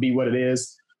 CrossFit wouldn't be what it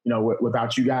is,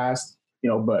 without you guys.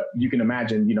 But you can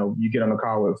imagine, you get on a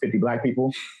call with 50 black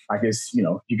people, like it's,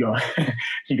 you're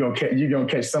gonna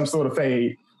catch some sort of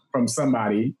fade from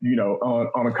somebody,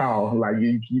 on a call. Like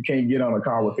you can't get on a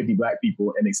call with 50 black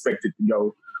people and expect it to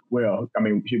go well. I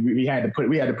mean, we had to put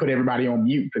everybody on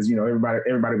mute because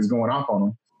everybody was going off on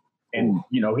him, and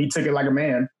he took it like a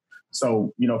man.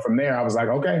 So from there I was like,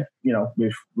 okay,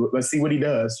 let's see what he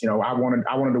does. I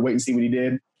wanted to wait and see what he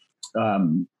did.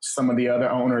 Some of the other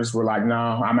owners were like, no,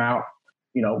 I'm out.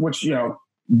 Which,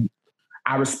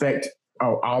 I respect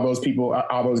all those people,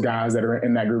 all those guys that are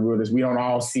in that group with us. We don't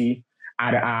all see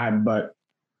eye to eye, but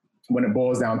when it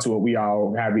boils down to it, we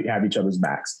all have each other's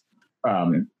backs.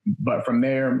 But from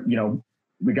there,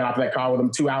 we got off that call with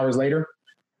him 2 hours later.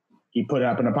 He put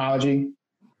up an apology.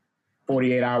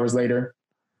 48 hours later,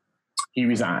 he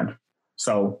resigned.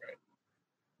 So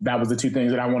that was the 2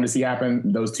 things that I wanted to see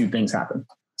happen. Those 2 things happened.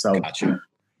 So gotcha.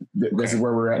 This is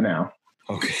where we're at now.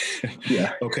 Okay.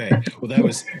 Yeah. Okay. Well,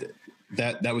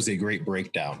 that was a great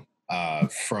breakdown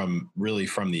from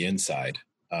the inside.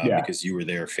 Yeah. Because you were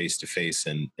there face to face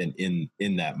and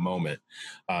in that moment.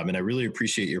 And I really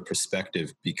appreciate your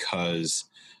perspective because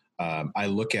I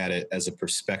look at it as a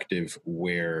perspective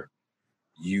where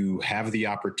you have the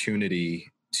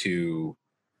opportunity to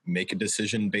make a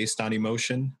decision based on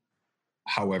emotion.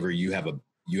 However, you have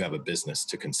a business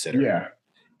to consider, Yeah.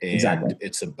 Exactly. and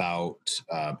it's about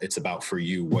for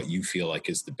you what you feel like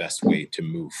is the best way to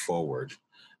move forward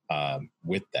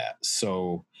with that.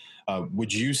 So,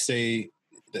 would you say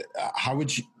that, how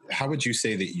would you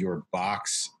say that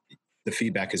the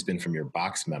feedback has been from your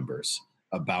box members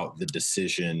about the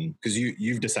decision, because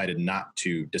you've decided not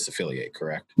to disaffiliate,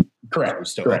 correct? Correct.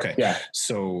 Still Correct. okay. Yeah.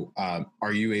 So,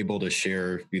 are you able to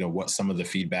share, what some of the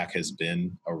feedback has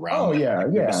been Oh around yeah.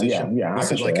 your Yeah. Yeah. decision? Yeah. I Was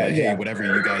can it share like that. hey, Yeah. whatever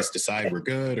you guys decide, we're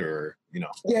good, or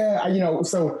Yeah.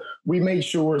 So we made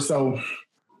sure. So,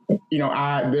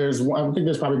 I think there's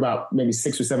probably about maybe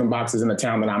 6 or 7 boxes in the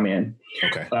town that I'm in.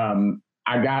 Okay.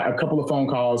 I got a couple of phone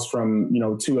calls from,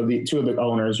 two of the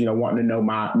owners, wanting to know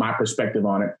my perspective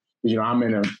on it. Because,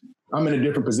 I'm in a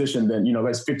different position than,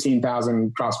 there's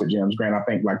 15,000 CrossFit gyms. Granted, I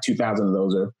think like 2,000 of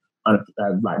those are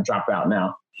like dropped out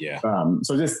now. Yeah.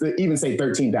 So just to even say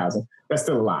 13,000, that's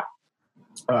still a lot.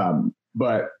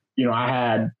 But, I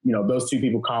had, those 2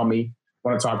 people call me,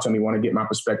 want to talk to me, want to get my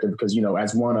perspective because,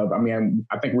 as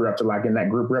I think we're up to like in that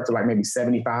group, we're up to like maybe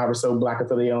 75 or so Black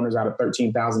affiliate owners out of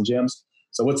 13,000 gyms.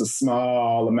 So it's a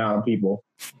small amount of people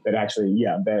that actually,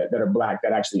 that are Black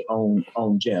that actually own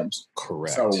gyms.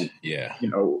 Correct. So, yeah,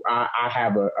 I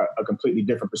have a completely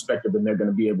different perspective than they're going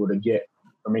to be able to get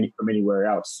from anywhere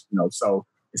else. So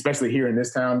especially here in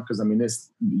this town, because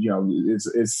this,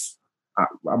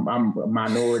 I'm a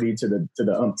minority to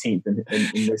the umpteenth in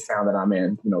this town that I'm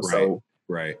in. right. So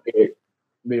right.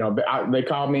 They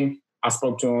called me. I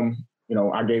spoke to them.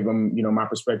 I gave them my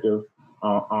perspective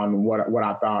on what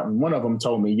I thought. And one of them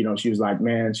told me, she was like,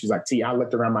 T, I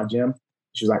looked around my gym.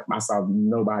 She was like, I saw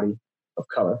nobody of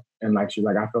color. And she's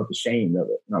like, I felt ashamed of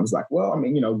it. And I was like, well,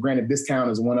 granted, this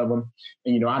town is one of them.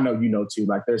 And, I know, too,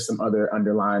 like there's some other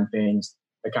underlying things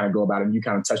that kind of go about it. You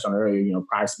kind of touched on it earlier,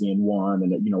 price being one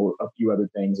and, a few other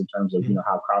things in terms of,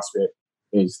 how CrossFit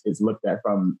is looked at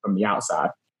from the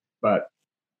outside. But,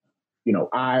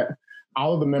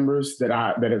 all of the members that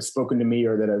have spoken to me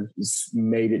or that have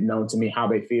made it known to me how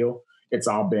they feel, it's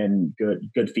all been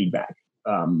good feedback.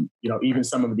 Even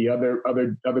some of the other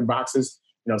boxes,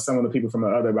 some of the people from the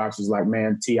other boxes like,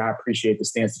 man, T, I appreciate the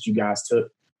stance that you guys took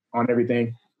on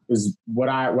everything. Is what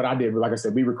I did. Like I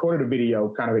said, we recorded a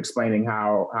video kind of explaining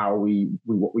how we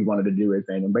wanted to do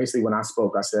everything. And basically when I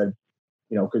spoke, I said,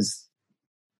 because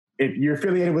if you're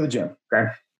affiliated with a gym,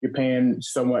 okay, you're paying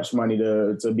so much money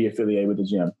to be affiliated with the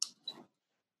gym.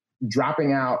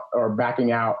 Dropping out or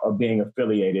backing out of being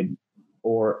affiliated,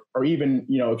 or even,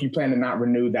 if you plan to not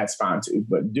renew, that's fine too.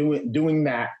 But doing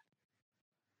that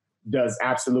does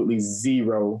absolutely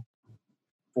zero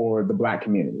for the Black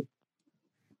community.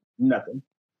 Nothing.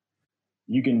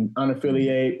 You can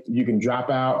unaffiliate, you can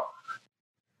drop out,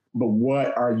 but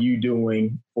what are you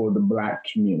doing for the Black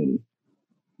community?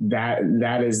 That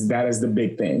is the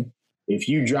big thing. If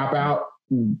you drop out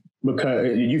of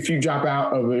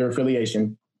your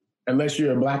affiliation, unless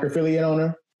you're a Black affiliate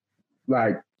owner,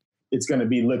 like it's going to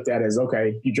be looked at as,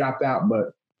 okay, you dropped out,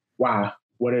 but why?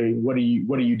 What are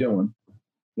you doing?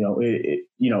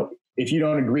 If you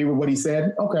don't agree with what he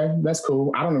said, okay, that's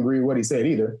cool. I don't agree with what he said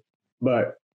either.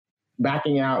 But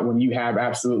backing out when you have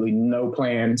absolutely no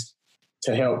plans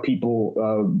to help people,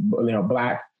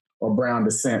 Black or brown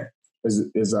descent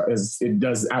it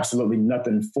does absolutely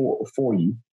nothing for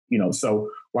you. So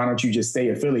why don't you just stay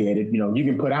affiliated? You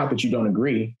can put out that you don't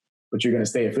agree, but you're going to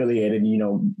stay affiliated,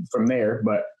 from there.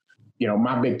 But,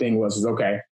 my big thing was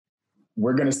okay,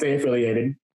 we're going to stay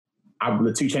affiliated.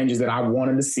 The 2 changes that I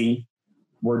wanted to see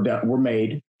were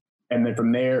made. And then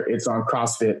from there, it's on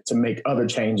CrossFit to make other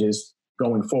changes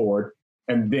going forward.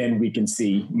 And then we can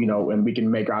see, and we can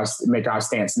make our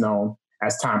stance known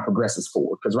as time progresses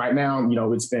forward. Because right now,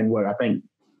 it's been what I think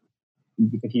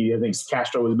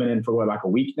Castro has been in for like a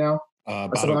week now.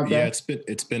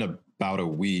 It's been about a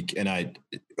week, and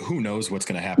who knows what's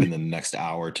going to happen in the next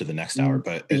hour to the next hour,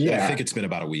 but I think it's been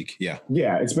about a week. Yeah,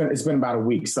 it's been about a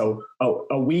week. So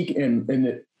a week, and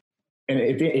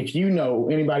if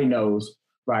anybody knows,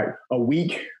 like a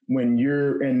week when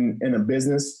you're in a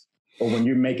business or when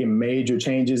you're making major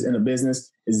changes in a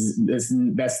business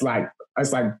that's like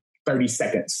 30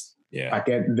 seconds. Yeah. Like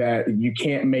that you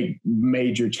can't make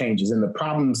major changes. And the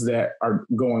problems that are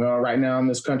going on right now in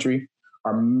this country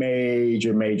are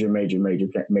major, major, major, major,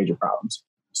 major problems.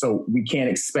 So we can't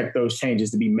expect those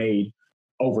changes to be made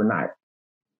overnight.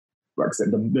 Like I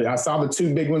said, I saw the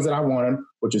two big ones that I wanted,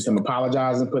 which is him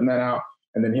apologizing, putting that out,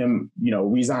 and then him,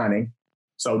 resigning.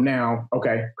 So now,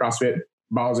 okay, CrossFit,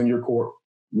 ball's in your court.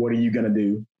 What are you going to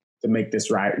do to make this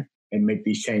right and make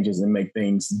these changes and make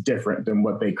things different than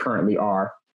what they currently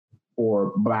are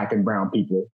for Black and brown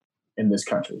people in this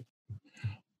country?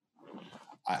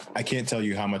 I can't tell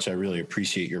you how much I really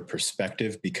appreciate your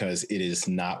perspective, because it is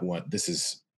not one. This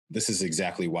is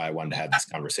exactly why I wanted to have this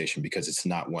conversation, because it's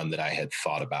not one that I had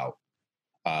thought about.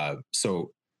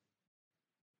 So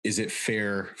is it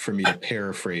fair for me to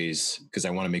paraphrase, because I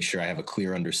want to make sure I have a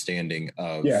clear understanding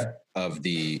of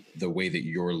the way that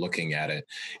you're looking at it?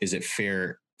 Is it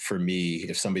fair for me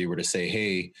if somebody were to say,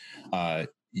 hey,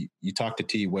 you talked to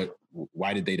T,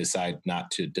 why did they decide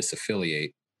not to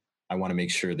disaffiliate? I want to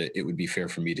make sure that it would be fair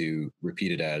for me to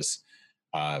repeat it as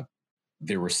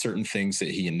there were certain things that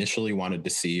he initially wanted to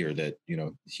see, or that,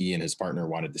 he and his partner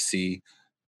wanted to see.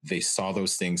 They saw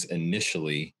those things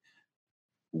initially.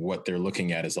 What they're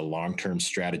looking at is a long-term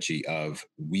strategy of,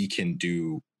 we can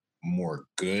do more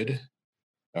good,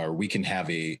 or we can have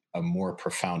a more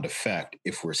profound effect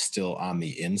if we're still on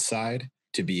the inside,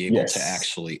 to be able to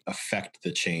actually affect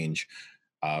the change.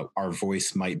 Our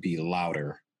voice might be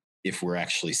louder if we're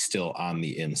actually still on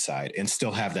the inside and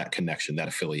still have that connection, that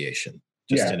affiliation.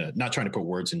 Just not trying to put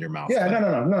words in your mouth. Yeah,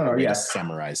 no. To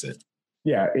summarize it.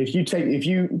 Yeah,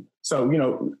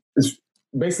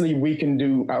 basically we can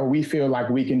do, or we feel like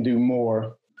we can do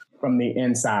more from the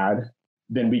inside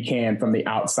than we can from the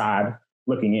outside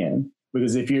looking in.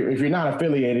 Because if you're not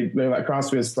affiliated, they're like,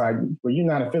 CrossFit's like, well, you're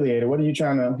not affiliated. What are you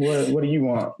what do you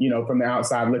want, from the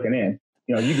outside looking in?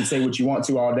 You can say what you want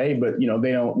to all day, but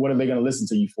they don't, what are they going to listen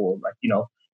to you for? Like, you're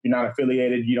not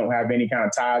affiliated, you don't have any kind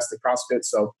of ties to CrossFit.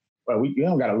 So, we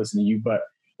don't got to listen to you. But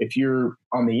if you're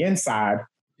on the inside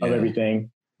of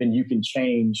everything, then you can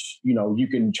change, you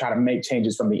can try to make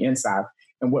changes from the inside.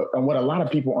 And what a lot of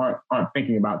people aren't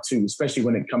thinking about too, especially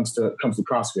when it comes to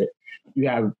CrossFit. You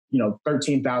have,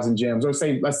 13,000 gyms, or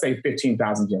let's say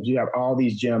 15,000 gyms. You have all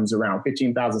these gyms around,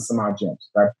 15,000 some odd gyms,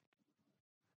 right?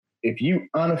 If you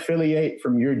unaffiliate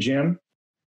from your gym,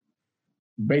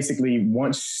 basically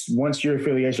once your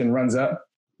affiliation runs up,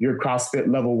 you're CrossFit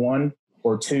level 1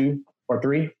 or 2 or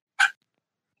 3.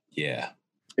 Yeah.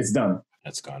 It's done.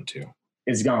 That's gone too.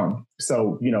 It's gone.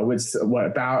 So, it's what,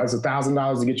 it's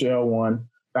 $1,000 to get your L1,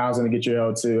 $1,000 to get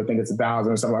your L2. I think it's $1,000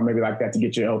 or something maybe like that to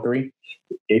get your L3.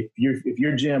 If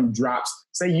your gym drops,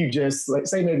 say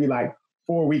maybe like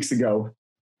 4 weeks ago,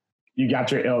 you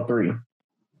got your L3.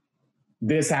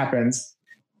 This happens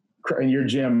and your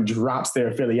gym drops their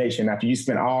affiliation after you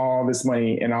spent all this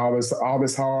money and all this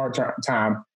hard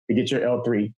time to get your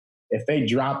L3. If they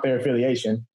drop their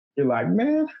affiliation, you're like,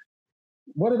 man,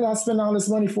 what did I spend all this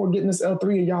money for getting this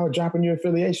L3 and y'all are dropping your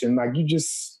affiliation? Like, you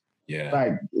just,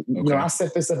 I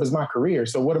set this up as my career.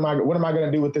 So what am I going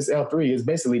to do with this L3? It's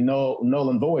basically null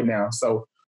and void now. So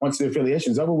once the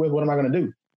affiliation's over with, what am I going to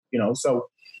do? So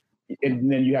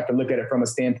and then you have to look at it from a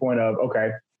standpoint of,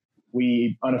 okay,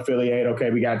 we unaffiliate.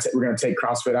 Okay, we're going to take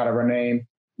CrossFit out of our name.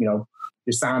 You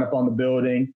sign up on the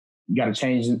building. You got to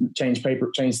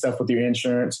change stuff with your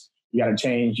insurance. You got to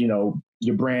change,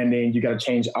 your branding. You got to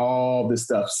change all this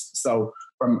stuff. So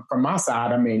from my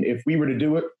side, I mean, if we were to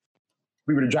do it,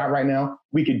 we were to drop right now,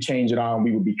 we could change it all and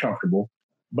we would be comfortable.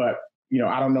 But,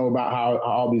 I don't know about how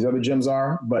all these other gyms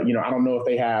are, but, I don't know if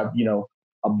they have,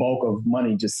 a bulk of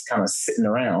money just kind of sitting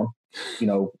around. We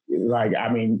have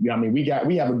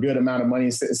a good amount of money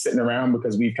sitting around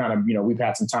because we've kind of, we've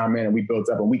had some time in and we built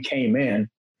up and we came in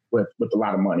with a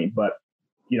lot of money. But,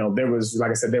 there was,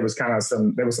 like I said, there was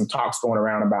some talks going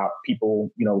around about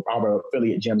people, all the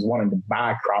affiliate gyms wanting to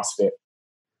buy CrossFit,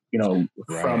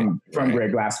 from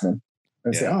Greg Glassman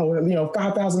and say, oh, well,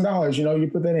 $5,000, you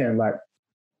put that in. Like,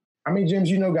 how many gyms,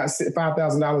 got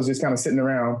 $5,000 just kind of sitting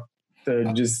around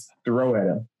to just throw at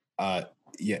him?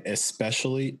 Yeah,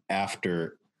 especially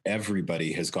after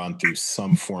everybody has gone through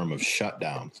some form of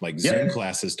shutdown. Like Zoom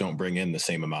classes don't bring in the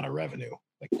same amount of revenue,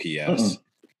 like PS.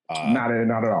 Not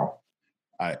at all.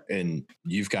 And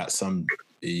you've got some,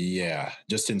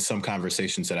 just in some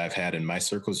conversations that I've had in my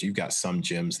circles, you've got some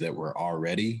gyms that were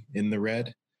already in the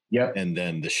red. Yep. And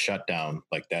then the shutdown,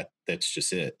 like that's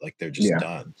just it. Like they're just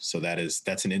done. So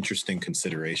that's an interesting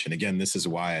consideration. Again, this is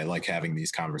why I like having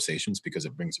these conversations, because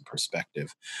it brings a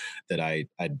perspective that I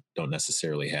don't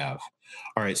necessarily have.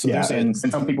 All right. So and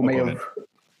some people may have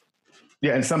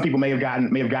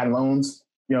gotten loans,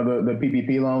 the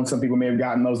PPP loans. Some people may have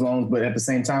gotten those loans, but at the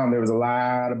same time, there was a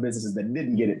lot of businesses that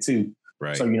didn't get it too.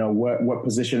 Right. So, what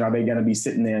position are they going to be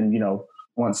sitting in,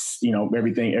 once,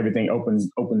 everything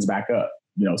opens back up,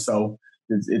 so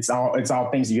it's all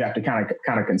things you have to kind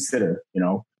of consider,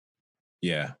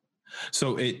 Yeah.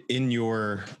 So in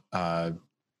your,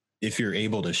 if you're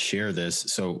able to share this,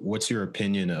 so what's your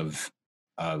opinion of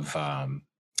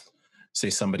say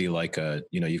somebody like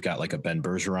you've got like a Ben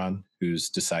Bergeron who's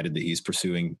decided that he's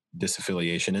pursuing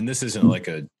disaffiliation, and this isn't like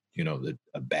a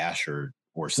bash or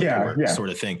support sort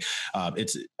of thing.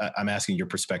 I'm asking your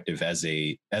perspective as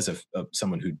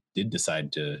someone who did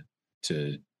decide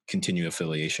to continue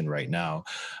affiliation right now.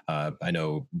 I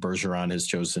know Bergeron has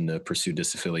chosen to pursue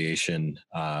disaffiliation.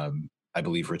 I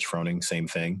believe Rich Froning, same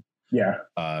thing. Yeah.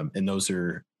 And those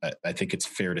are, I think it's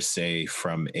fair to say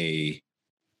from a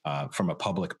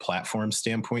public platform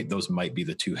standpoint, those might be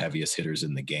the two heaviest hitters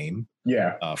in the game.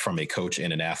 Yeah. From a coach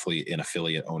and an athlete and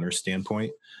affiliate owner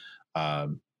standpoint. How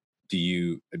do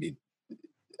you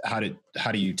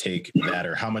take that,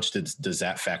 or how much does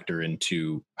that factor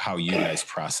into how you guys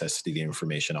process the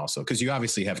information also? Because you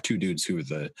obviously have two dudes who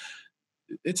are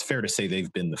it's fair to say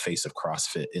they've been the face of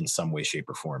CrossFit in some way, shape,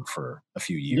 or form for a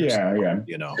few years. Yeah.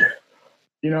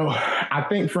 I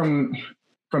think from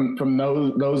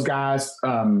those guys,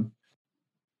 I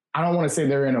don't want to say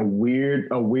they're in a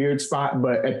weird spot,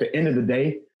 but at the end of the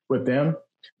day with them,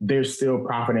 they're still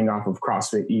profiting off of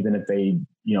CrossFit, even if they,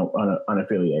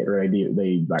 unaffiliate or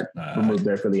they remove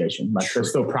their affiliation. Like they're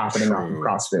still profiting off of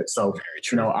CrossFit. So,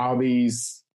 all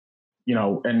these,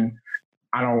 and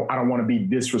I don't want to be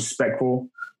disrespectful,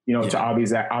 to all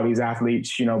these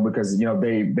athletes, because,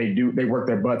 they work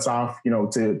their butts off,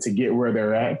 to get where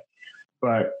they're at.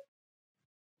 But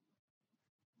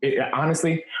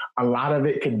honestly, a lot of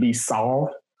it could be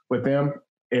solved with them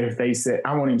if they said,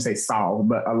 I won't even say solved,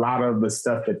 but a lot of the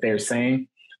stuff that they're saying,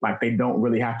 like they don't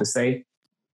really have to say.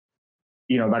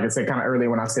 Like I said kind of earlier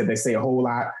when I said they say a whole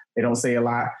lot, they don't say a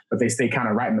lot, but they stay kind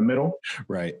of right in the middle.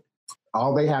 Right.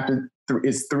 All they have to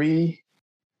is three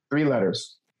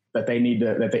letters that they need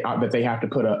to that they have to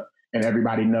put up, and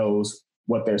everybody knows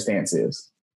what their stance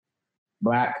is.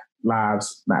 Black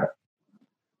Lives Matter.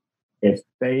 If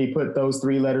they put those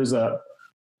three letters up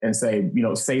and say,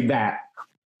 say that,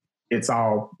 it's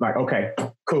all like, okay,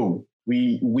 cool.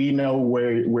 We know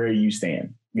where you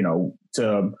stand,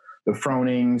 to the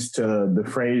Fronings, to the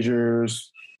Frasers,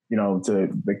 to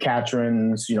the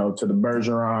Catrins, to the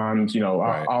Bergerons,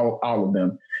 right. all of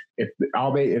them.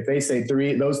 If they say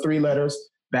those three letters,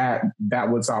 that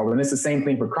would solve. And it's the same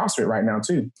thing for CrossFit right now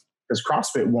too, because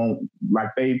CrossFit won't, like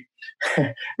they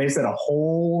said a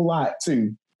whole lot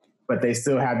too, but they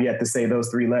still have yet to say those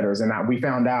three letters. And we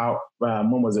found out,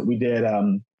 when was it? We did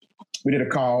a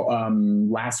call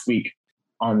last week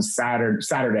on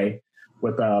Saturday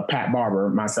with Pat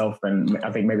Barber, myself, and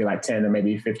I think maybe like 10 or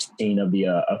maybe 15 of the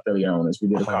affiliate owners. We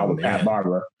did a call with Pat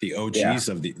Barber. The OGs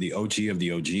of the OG of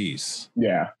the OGs.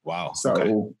 Yeah. Wow. So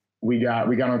okay. we got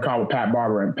on a call with Pat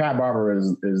Barber, and Pat Barber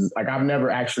is like, I've never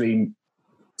actually,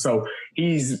 so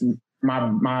he's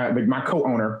my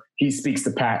co-owner. He speaks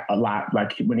to Pat a lot.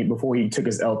 Like before he took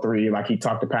his L3, like he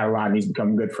talked to Pat a lot, and he's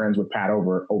become good friends with Pat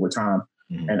over time.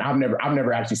 Mm-hmm. And I've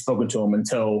never actually spoken to him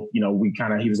until, he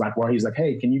was like,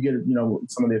 hey, can you get,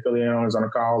 some of the affiliate owners on a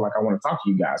call? Like, I want to talk to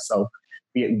you guys. So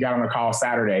we got on a call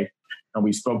Saturday, and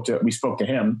we spoke to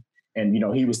him, and,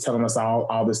 he was telling us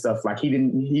all this stuff. Like he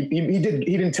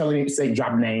didn't say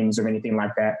drop names or anything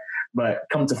like that, but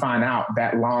come to find out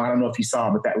that long, I don't know if you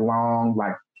saw, but that long,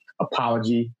 like,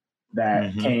 apology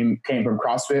that came from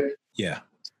CrossFit. Yeah.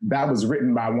 That was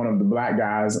written by one of the black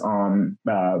guys on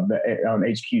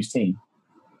HQ's team.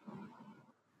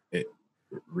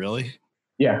 Really?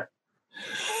 Yeah.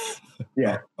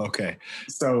 Yeah. Oh, okay.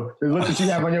 So the look that you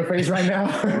have on your face right now,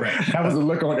 right. That was the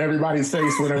look on everybody's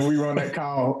face whenever we were on that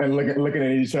call and looking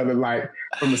at each other like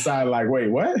from the side, like, wait,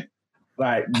 what?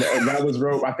 Like that was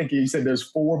real. I think you said there's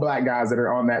 4 black guys that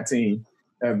are on that team,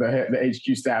 the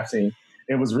HQ staff team.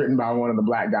 It was written by one of the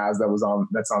black guys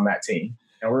that's on that team.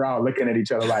 And we're all looking at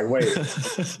each other like, wait,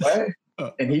 what?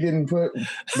 And he didn't put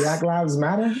Black Lives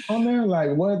Matter on there?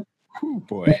 Like, what? Oh,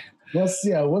 boy. What's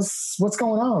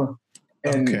going on?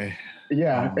 And okay.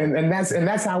 Yeah. And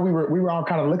that's how we were all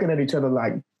kind of looking at each other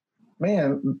like,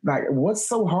 man, like what's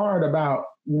so hard about,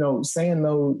 saying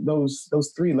those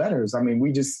 3 letters? I mean,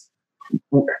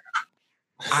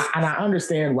 I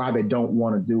understand why they don't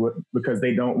want to do it, because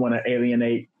they don't want to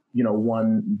alienate,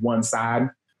 one side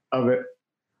of it.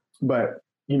 But,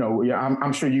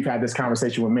 I'm sure you've had this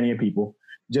conversation with many people.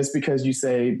 Just because you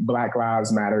say Black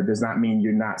Lives Matter does not mean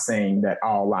you're not saying that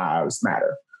all lives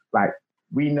matter. Like,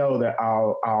 we know that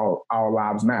all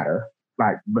lives matter.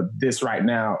 Like, but this right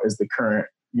now is the current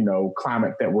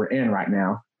climate that we're in right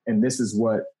now. And this is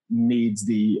what needs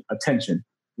the attention.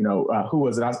 Who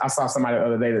was it? I saw somebody the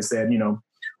other day that said,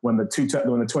 when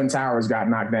the Twin Towers got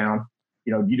knocked down,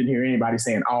 you didn't hear anybody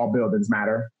saying all buildings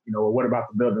matter. Or what about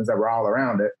the buildings that were all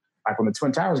around it? Like when the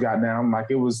Twin Towers got down, like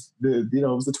it was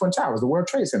the Twin Towers, the World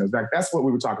Trade Centers. Like that's what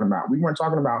we were talking about. We weren't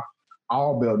talking about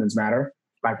all buildings matter.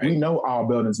 Like we know all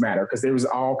buildings matter because there was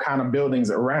all kind of buildings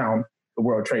around the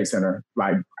World Trade Center.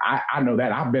 Like I know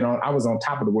that I was on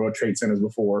top of the World Trade Centers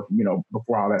before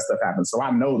all that stuff happened. So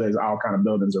I know there's all kind of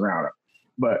buildings around it.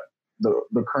 But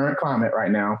the current climate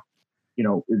right now,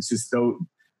 it's just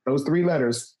those three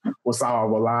letters will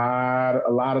solve a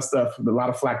lot of stuff, a lot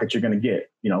of flack that you're going to get,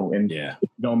 and if you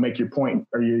don't make your point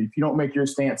or if you don't make your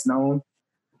stance known,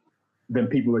 then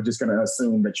people are just going to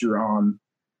assume that you're on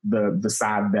the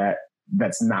side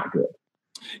that's not good.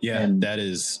 Yeah. And that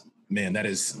is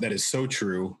so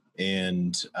true.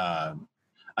 And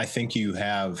I think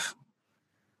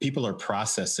people are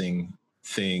processing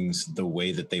things the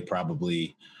way that they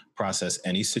probably process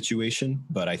any situation,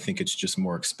 but I think it's just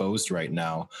more exposed right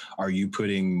now. Are you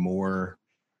putting more,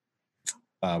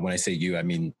 when I say you, I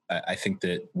mean, I think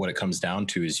that what it comes down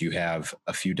to is you have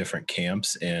a few different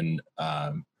camps, and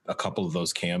a couple of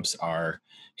those camps are,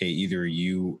 hey, either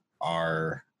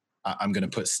I'm going to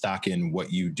put stock in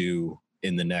what you do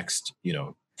in the next,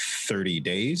 30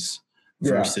 days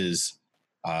versus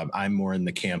I'm more in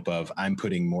the camp of I'm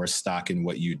putting more stock in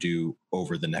what you do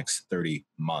over the next 30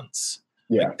 months.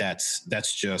 Yeah. Like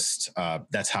that's just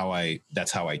that's how I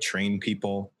train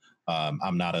people.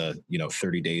 I'm not a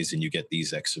 30 days and you get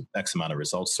these X amount of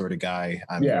results sort of guy.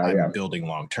 I'm building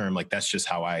long term. Like that's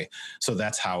how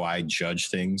I judge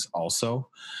things also.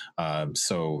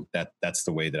 So that's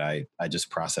the way that I just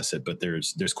process it. But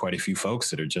there's quite a few folks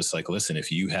that are just like, listen,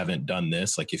 if you haven't done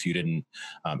this, like if you didn't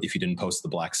post the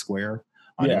black square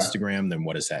on Instagram, then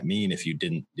what does that mean? If you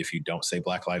don't say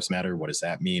Black Lives Matter, what does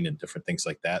that mean? And different things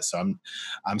like that. So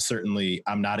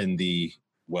I'm not in the,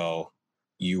 well,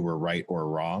 you were right or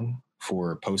wrong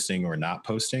for posting or not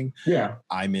posting. Yeah.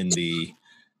 I'm in the,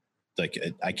 like,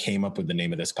 I came up with the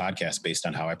name of this podcast based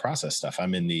on how I process stuff.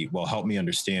 I'm in the, well, help me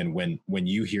understand when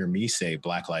you hear me say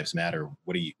Black Lives Matter,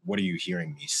 what are you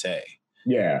hearing me say?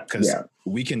 Yeah. Because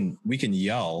we can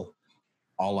yell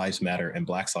all lives matter and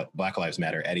Black Lives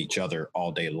Matter at each other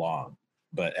all day long.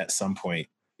 But at some point,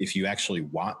 if you actually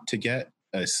want to get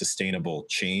a sustainable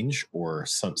change or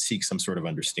seek some sort of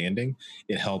understanding,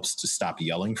 it helps to stop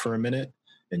yelling for a minute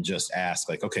and just ask,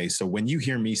 like, okay, so when you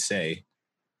hear me say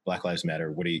Black Lives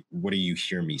Matter, what do you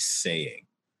hear me saying?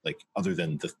 Like, other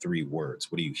than the three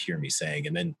words, what do you hear me saying?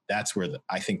 And then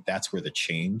I think that's where the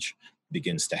change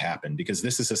begins to happen, because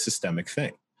this is a systemic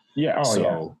thing. Yeah.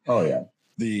 Oh yeah.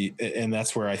 And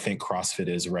that's where I think CrossFit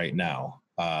is right now.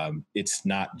 It's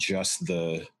not just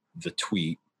the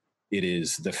tweet. It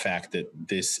is the fact that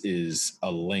this is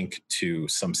a link to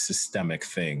some systemic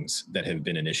things that have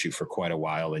been an issue for quite a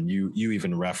while. And you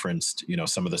even referenced,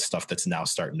 some of the stuff that's now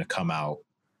starting to come out.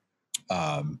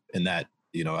 And that,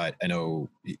 I know,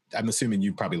 I'm assuming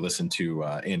you probably listened to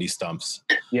Andy Stump's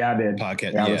I did.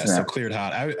 podcast. Yeah, so Cleared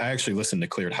Hot. I actually listened to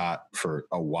Cleared Hot for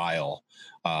a while.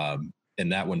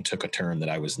 And that one took a turn that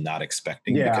I was not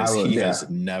expecting, because he has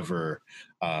never,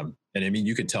 and I mean,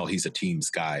 you could tell he's a team's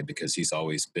guy because he's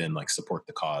always been like, support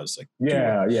the cause. Like,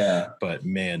 But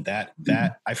man, that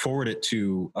I forwarded it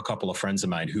to a couple of friends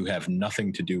of mine who have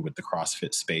nothing to do with the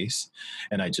CrossFit space.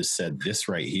 And I just said, this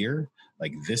right here,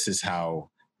 like, this is how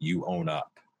you own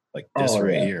up. Like this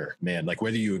here, man, like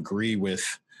whether you agree with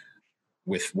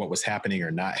what was happening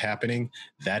or not happening,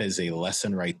 that is a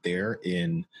lesson right there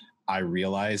in, I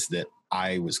realized that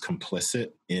I was complicit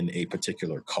in a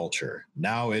particular culture.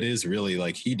 Now it is really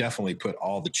like, he definitely put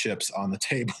all the chips on the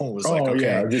table. Was like,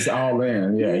 okay, just all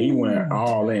in. Yeah, he went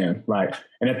all in. Like,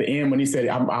 and at the end when he said,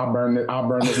 "I'll burn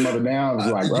this mother down," it was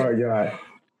like, oh God.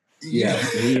 He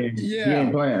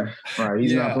ain't playing. Right,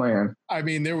 he's not playing. I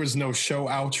mean, there was no show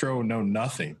outro, no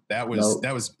nothing. That was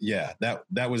that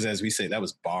was, as we say, that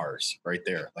was bars right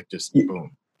there. Like, just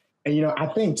boom. And I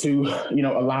think too,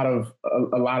 a lot of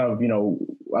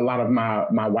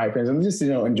my white friends, and just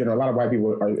in general, a lot of white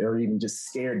people are even just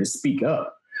scared to speak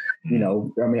up. I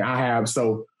mean, I have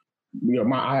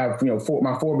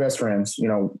my four best friends.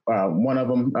 One of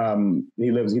them,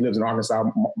 he lives in Arkansas,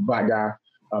 black guy.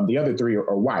 The other three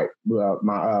are white.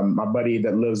 My buddy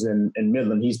that lives in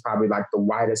Midland, he's probably like the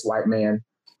whitest white man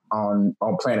on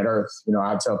planet Earth.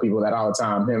 I tell people that all the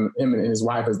time. Him and his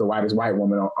wife is the whitest white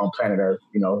woman on planet Earth.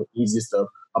 He's just a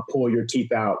pull your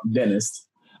teeth out dentist.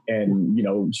 And,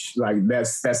 like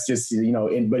that's just,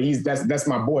 but that's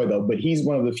my boy though. But he's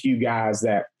one of the few guys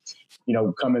that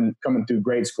coming through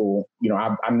grade school,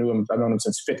 I've known him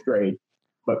since 5th grade,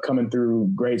 but coming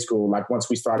through grade school, like once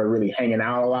we started really hanging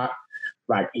out a lot,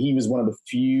 like he was one of the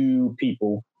few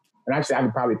people, and actually I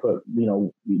could probably put,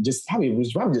 it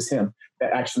was probably just him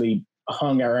that actually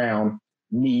hung around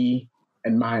me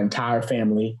and my entire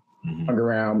family, hung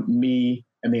around me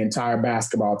and the entire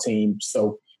basketball team.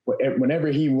 So whenever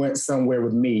he went somewhere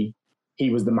with me, he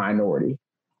was the minority.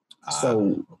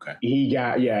 So he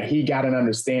got an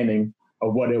understanding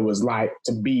of what it was like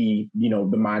to be,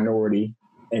 the minority,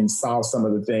 and saw some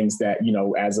of the things that,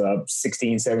 as a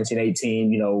 16, 17,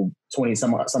 18, 20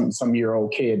 some year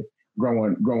old kid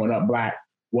growing up Black,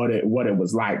 what it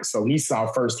was like. So he saw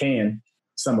firsthand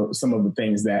some of the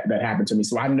things that happened to me.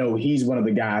 So I know he's one of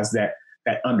the guys that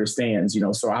understands,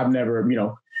 so I've never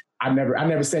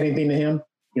said anything to him.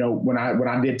 When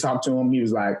I did talk to him, he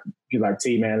was like,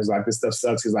 T, man, it's like, this stuff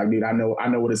sucks. He's like, dude, I know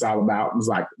what it's all about. I was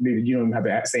like, dude, you don't even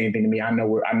have to say anything to me. I know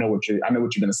what you're going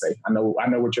to say. I know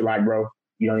what you're like, bro.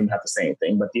 You don't even have to say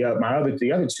anything. But the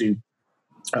other two,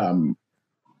 one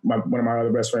of my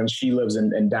other best friends, she lives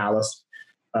in Dallas.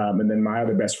 And then my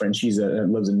other best friend,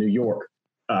 lives in New York.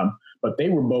 But they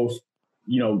were both,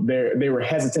 they were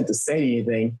hesitant to say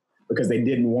anything because they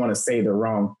didn't want to say the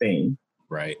wrong thing.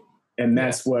 Right. And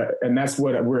that's what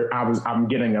I'm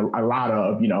getting a lot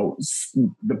of,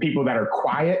 the people that are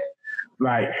quiet,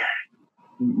 like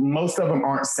most of them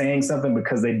aren't saying something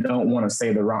because they don't want to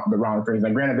say the wrong things.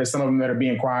 Like granted, there's some of them that are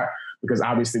being quiet because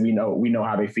obviously we know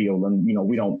how they feel, and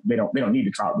they don't need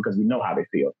to talk because we know how they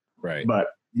feel. Right. But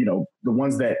the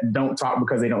ones that don't talk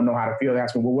because they don't know how to feel, they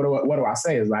ask me, well, what do I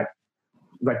say? Is like,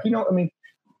 if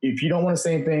you don't want to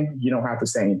say anything, you don't have to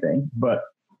say anything. But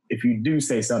if you do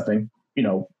say something,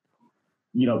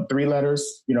 3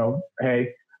 letters,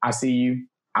 hey, I see you,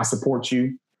 I support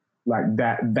you, like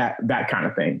that kind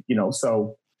of thing,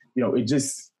 So, it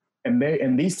just,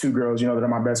 and these 2 girls, that are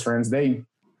my best friends,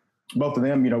 both of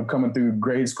them, coming through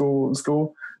grade school,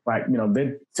 like,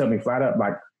 they tell me flat up,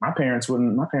 like my parents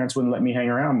wouldn't let me hang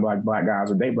around like Black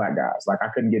guys or date Black guys. Like I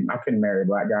couldn't marry a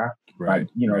Black guy. Right.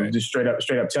 Like, right. just straight up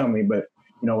tell me. But,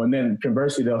 and then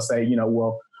conversely, they'll say,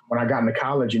 well, when I got into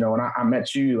college, and I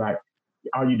met you, like,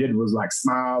 all you did was like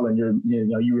smile, and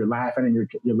you were laughing, and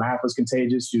your laugh was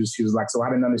contagious. She was like, so I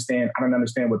didn't understand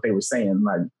what they were saying.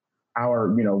 Like,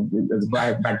 it's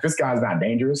Black, like this guy's not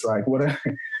dangerous. Like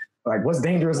like what's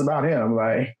dangerous about him?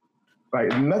 Like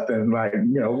nothing. Like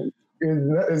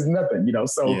it's nothing.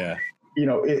 So yeah.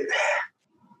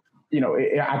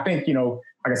 I think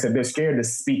like I said, they're scared to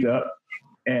speak up,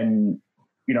 and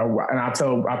and I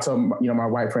tell my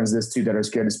white friends this too, that are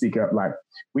scared to speak up. Like,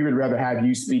 we would rather have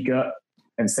you speak up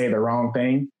and say the wrong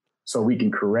thing so we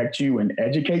can correct you and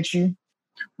educate you,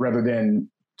 rather than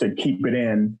to keep it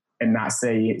in and not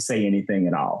say anything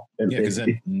at all. Because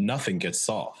then nothing gets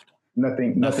solved.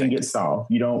 Nothing gets solved.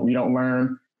 You don't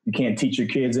learn. You can't teach your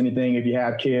kids anything if you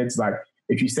have kids. Like,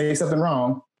 if you say something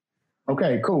wrong,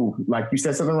 okay, cool. Like, you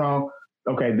said something wrong.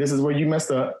 Okay, this is where you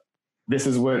messed up. This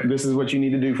is what you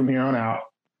need to do from here on out.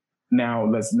 Now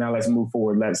let's move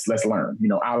forward. Let's learn.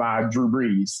 A la Drew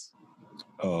Brees.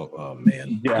 Oh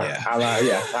man. Yeah.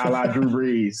 A la Drew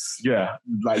Brees. Yeah.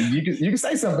 Like, you can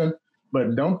say something,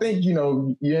 but don't think you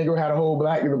ain't gonna have the whole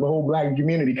black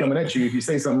community coming at you if you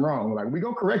say something wrong. Like, we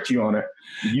gonna correct you on it.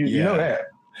 You know that.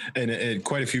 And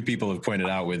quite a few people have pointed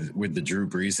out with the Drew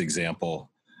Brees example,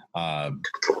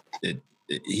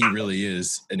 he really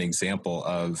is an example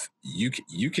of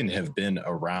you can have been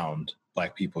around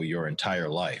Black people your entire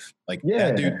life. Like,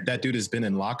 that dude has been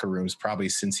in locker rooms probably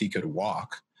since he could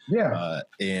walk. Yeah.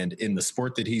 And in the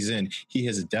sport that he's in, he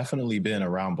has definitely been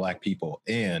around Black people.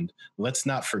 And let's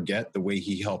not forget the way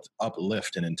he helped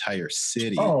uplift an entire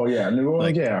city. Oh yeah, New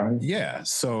Orleans. Yeah.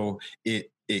 So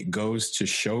it goes to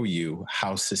show you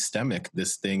how systemic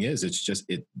this thing is. It's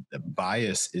just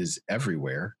bias is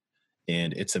everywhere.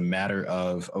 And it's a matter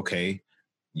of, okay,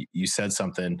 you said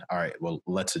something. All right, well,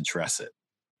 let's address it.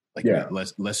 Like,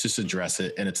 let's just address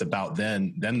it. And it's about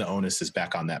then the onus is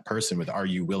back on that person with, are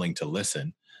you willing to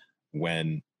listen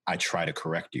when I try to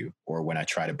correct you, or when I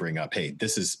try to bring up, hey,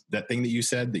 this is that thing that you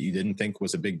said that you didn't think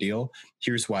was a big deal.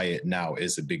 Here's why it now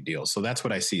is a big deal. So that's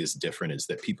what I see as different, is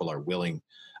that people are willing.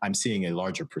 I'm seeing a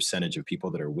larger percentage of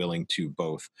people that are willing to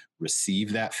both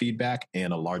receive that feedback,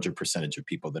 and a larger percentage of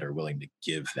people that are willing to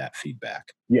give that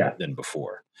feedback than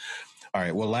before. All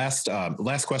right. Well, last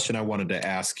question I wanted to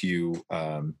ask you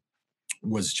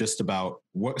was just about,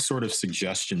 what sort of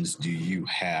suggestions do you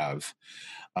have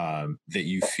that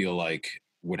you feel like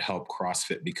would help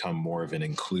CrossFit become more of an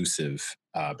inclusive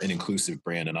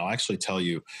brand? And I'll actually tell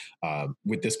you,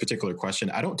 with this particular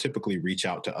question, I don't typically reach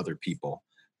out to other people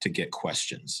to get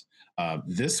questions.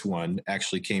 This one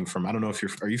actually came from, I don't know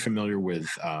if are you familiar with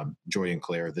Joy and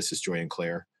Claire? This is Joy and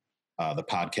Claire, the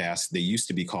podcast. They used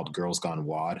to be called Girls Gone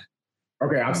WOD.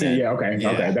 Okay, I've seen. Yeah, okay,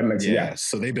 that makes sense. Yeah.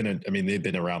 So they've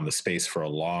been around the space for a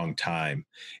long time,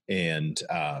 and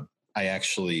I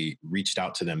actually reached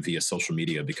out to them via social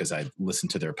media because I listened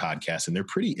to their podcast, and they're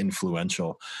pretty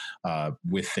influential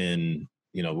within,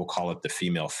 we'll call it the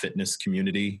female fitness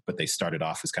community, but they started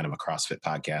off as kind of a CrossFit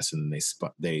podcast, and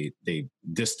they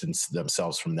distanced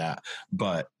themselves from that.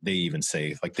 But they even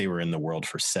say like they were in the world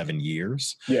for 7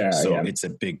 years. So it's a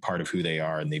big part of who they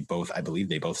are. And I believe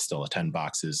they both still attend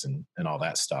boxes and all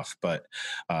that stuff. But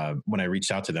when I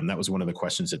reached out to them, that was one of the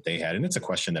questions that they had. And it's a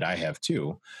question that I have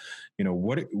too.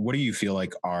 What do you feel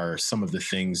like are some of the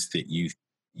things that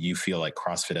you feel like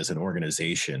CrossFit as an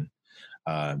organization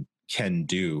can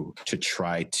do to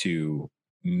try to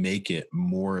make it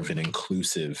more of an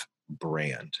inclusive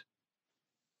brand?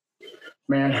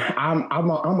 Man, I'm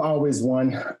always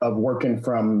one of working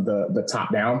from the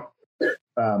top down.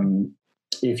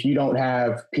 If you don't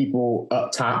have people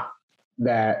up top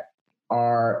that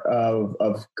are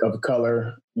of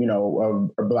color, of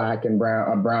black and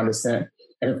brown descent.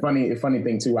 And a funny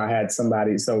thing too, I had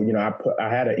somebody. So I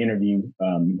had an interview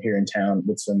here in town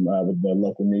with with the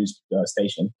local news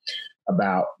station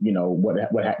about what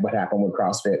happened with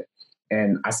CrossFit.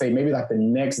 And I say maybe like the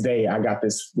next day, I got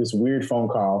this weird phone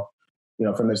call,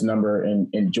 from this number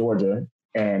in Georgia,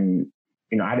 and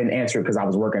I didn't answer it because I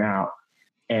was working out,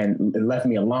 and it left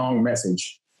me a long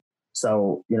message.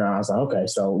 So I was like, okay,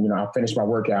 so I finished my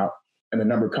workout. And the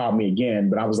number called me again,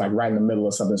 but I was like right in the middle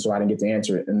of something, so I didn't get to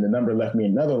answer it. And the number left me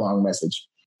another long message.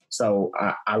 So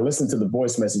I listened to the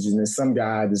voice messages, and there's some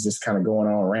guy that's just kind of going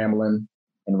on rambling,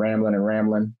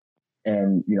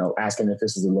 and asking if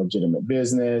this is a legitimate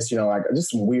business, like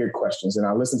just some weird questions. And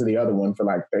I listened to the other one for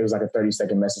it was like a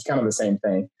 30-second message, kind of the same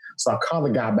thing. So I called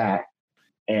the guy back,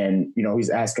 and he's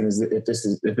asking if this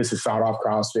is Sawed Off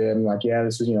CrossFit. I'm like, yeah,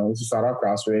 this is Sawed Off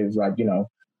CrossFit. He's like,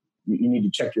 you need to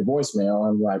check your voicemail.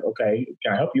 I'm like, okay,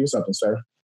 can I help you with something, sir?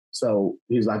 So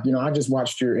he's like, I just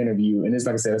watched your interview. And it's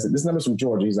like I said, this number's from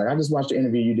Georgia. He's like, I just watched the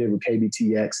interview you did with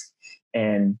KBTX.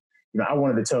 And, I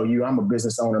wanted to tell you, I'm a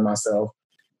business owner myself.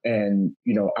 And,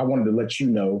 I wanted to let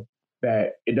you know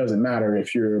that it doesn't matter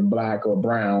if you're black or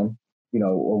brown,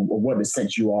 or what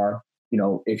descent you are.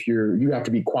 If you have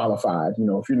to be qualified.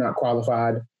 If you're not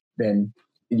qualified, then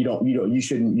you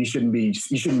shouldn't be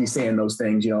saying those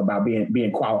things, about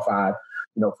being qualified,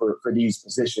 for these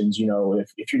positions.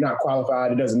 If you're not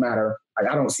qualified, it doesn't matter.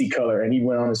 Like, I don't see color. And he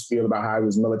went on his spiel about how he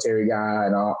was a military guy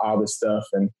and all this stuff.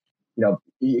 And, I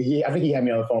think he had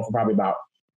me on the phone for probably about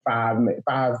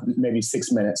five, maybe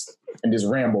 6 minutes, and just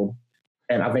rambled.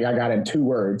 And I think I got in 2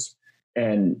 words.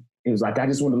 And he was like, I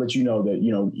just want to let you know that,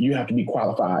 you have to be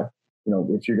qualified,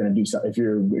 if you're going to do something, if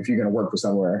you're going to work for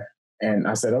somewhere. And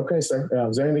I said, okay, sir,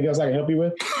 is there anything else I can help you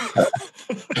with?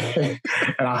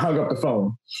 And I hung up the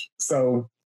phone. So,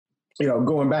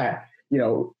 going back,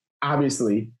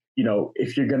 obviously,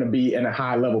 if you're going to be in a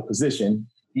high level position,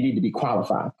 you need to be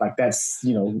qualified. Like that's,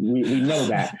 we know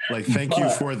that. Like, thank you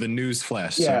for the news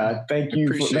flash. Yeah. Thank you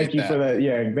for that.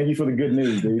 Yeah. Thank you for the good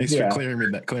news, dude. Thanks for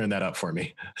clearing that up for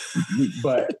me.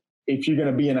 But if you're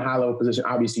going to be in a high level position,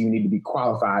 obviously you need to be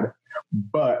qualified.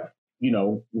 But we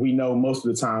know most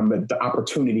of the time that the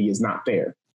opportunity is not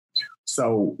there.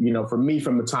 So, for me,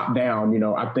 from the top down,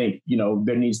 I think,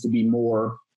 there needs to be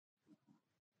more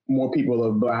people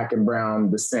of black and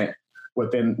brown descent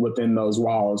within those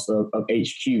walls of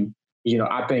HQ.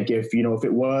 I think if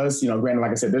it was, granted,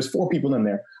 like I said, there's 4 people in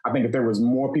there. I think if there was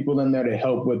more people in there to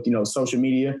help with, social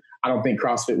media, I don't think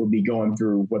CrossFit would be going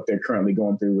through what they're currently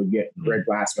going through with Greg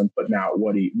Glassman putting out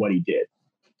what he did.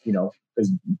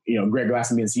 Because Greg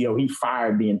Glassman being CEO, he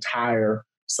fired the entire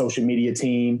social media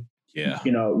team. Yeah.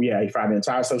 He fired the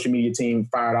entire social media team,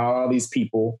 fired all these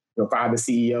people, fired the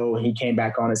CEO, and he came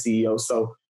back on as CEO.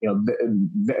 So,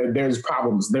 there's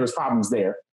problems. There's problems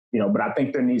there, but I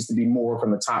think there needs to be more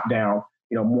from the top down,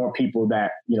 more people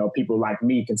that, people like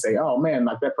me can say, oh man,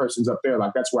 like that person's up there.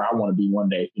 Like, that's where I want to be one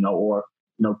day, or,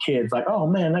 kids like, oh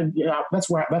man, that's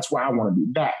where I want to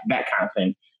be, that kind of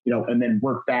thing. And then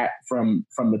work that from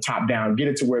the top down, get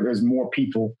it to where there's more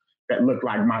people that look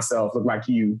like myself, look like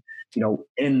you,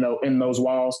 in those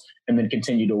walls, and then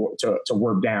continue to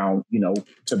work down,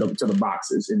 to the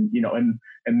boxes.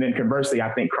 And then conversely,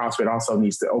 I think CrossFit also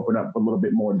needs to open up a little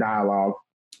bit more dialogue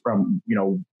from,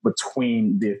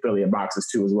 between the affiliate boxes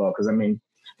too, as well. Cause I mean,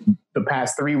 the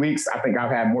past 3 weeks, I think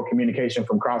I've had more communication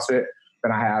from CrossFit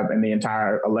than I have in the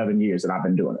entire 11 years that I've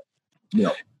been doing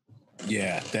it.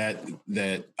 Yeah,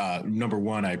 number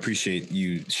one, I appreciate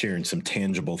you sharing some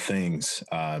tangible things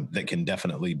that can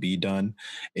definitely be done.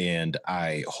 And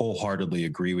I wholeheartedly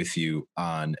agree with you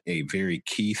on a very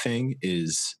key thing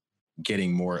is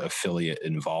getting more affiliate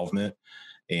involvement.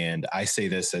 And I say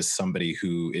this as somebody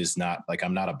who is not like,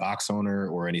 I'm not a box owner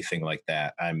or anything like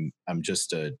that. I'm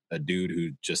just a dude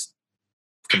who just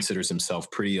considers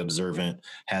himself pretty observant,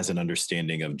 has an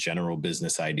understanding of general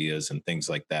business ideas and things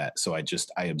like that. So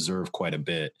I observe quite a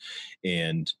bit.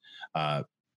 And uh,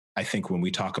 I think when we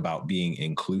talk about being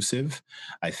inclusive,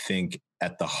 I think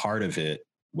at the heart of it,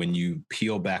 when you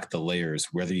peel back the layers,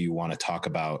 whether you want to talk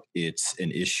about it's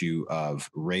an issue of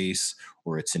race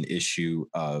or it's an issue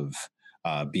of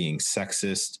being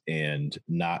sexist and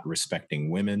not respecting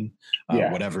women, Yeah.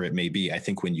 whatever it may be, I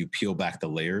think when you peel back the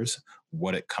layers,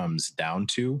 what it comes down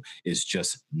to is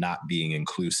just not being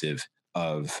inclusive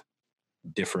of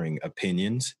differing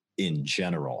opinions in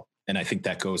general. And I think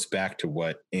that goes back to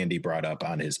what Andy brought up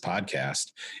on his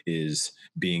podcast is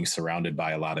being surrounded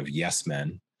by a lot of yes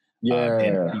men,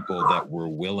 and Yeah. people that were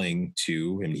willing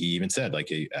to, and he even said like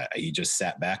he just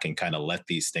sat back and kind of let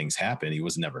these things happen. He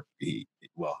was never,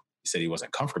 well, he said he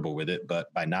wasn't comfortable with it,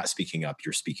 but by not speaking up,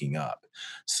 you're speaking up.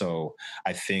 So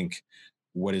I think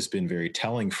what has been very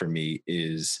telling for me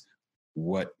is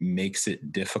what makes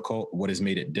it difficult, what has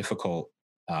made it difficult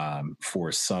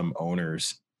for some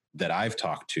owners that I've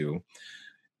talked to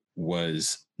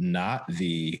was not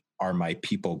the are my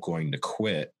people going to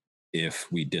quit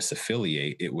if we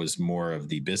disaffiliate. It was more of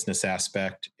the business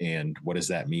aspect and what does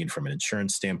that mean from an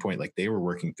insurance standpoint. Like they were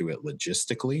working through it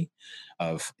logistically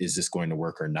of is this going to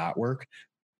work or not work.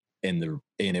 And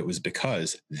it was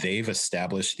because they've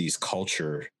established these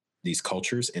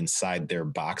cultures inside their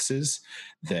boxes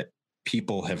that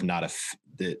people have not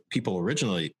that people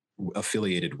originally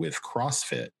affiliated with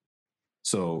CrossFit.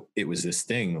 So it was this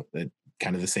thing that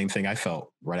kind of the same thing I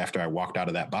felt right after I walked out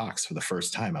of that box for the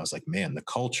first time. I was like, man, the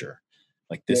culture,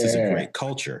 like this is a Yeah. great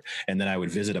culture. And then I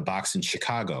would visit a box in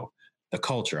Chicago, the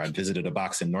culture. I visited a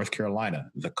box in North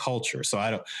Carolina, the culture. So I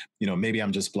don't, maybe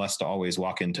I'm just blessed to always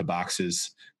walk into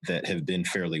boxes that have been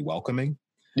fairly welcoming.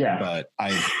 Yeah. But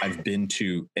I've been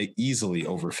to easily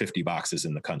over 50 boxes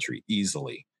in the country,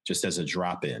 easily, just as a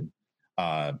drop in.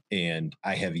 And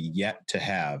I have yet to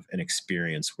have an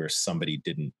experience where somebody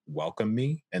didn't welcome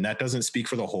me. And that doesn't speak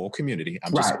for the whole community.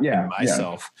 I'm just Right. Yeah.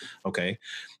 myself. Okay.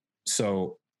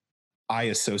 So I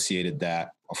associated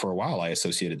that for a while. I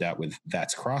associated that with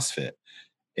that's CrossFit.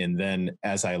 And then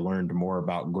as I learned more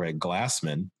about Greg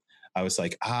Glassman, I was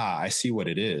like, I see what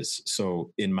it is.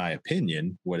 So, in my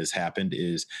opinion, what has happened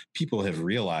is people have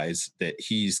realized that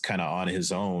he's kind of on his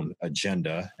own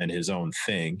agenda and his own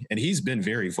thing. And he's been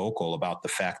very vocal about the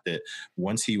fact that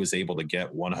once he was able to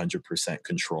get 100%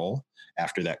 control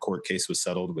after that court case was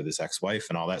settled with his ex wife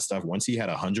and all that stuff, once he had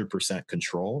 100%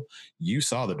 control, you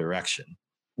saw the direction.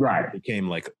 Right. It became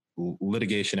like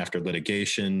litigation after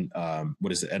litigation.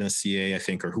 What is it, NSCA, I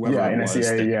think, or whoever it was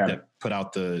NSCA, that put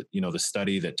out the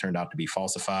study that turned out to be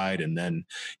falsified, and then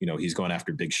he's going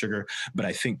after Big Sugar. But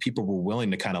I think people were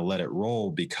willing to kind of let it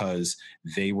roll because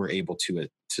they were able to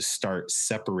start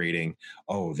separating.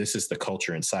 Oh, this is the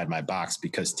culture inside my box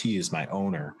because T is my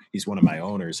owner. He's one of my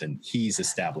owners, and he's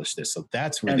established this. So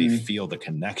that's where they feel the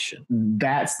connection.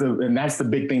 That's the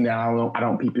big thing that I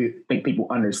don't think people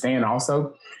understand.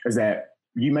 Also, is that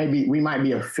we might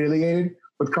be affiliated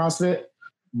with CrossFit,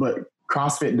 but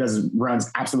CrossFit runs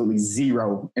absolutely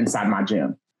zero inside my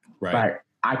gym. Right. Like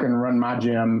I can run my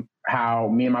gym how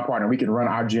me and my partner, we can run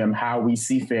our gym how we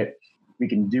see fit. We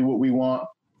can do what we want.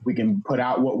 We can put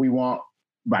out what we want.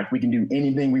 Like we can do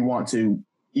anything we want to,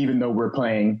 even though we're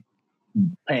paying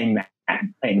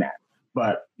that.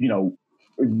 But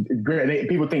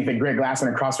people think that Greg Glassman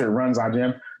and CrossFit runs our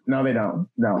gym. No, they don't.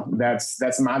 No,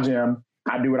 that's my gym.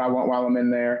 I do what I want while I'm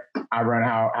in there. I run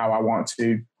how I want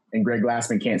to. And Greg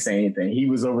Glassman can't say anything. He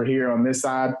was over here on this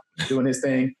side doing his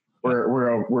thing. We're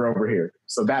over here.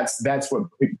 So that's what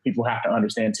people have to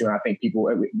understand too. And I think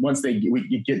people, once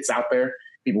it gets out there,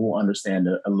 people will understand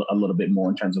a little bit more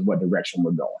in terms of what direction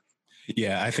we're going.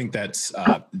 Yeah, I think that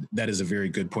is a very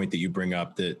good point that you bring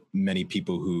up, that many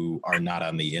people who are not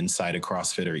on the inside of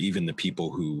CrossFit, or even the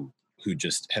people who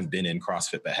just have been in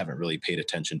CrossFit but haven't really paid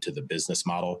attention to the business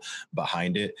model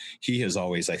behind it. He has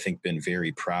always, I think, been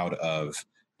very proud of,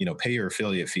 pay your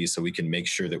affiliate fees so we can make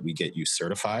sure that we get you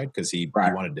certified, because he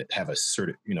wanted to have a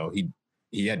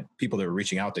he had people that were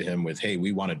reaching out to him with, hey,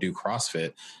 we want to do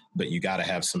CrossFit, but you got to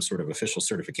have some sort of official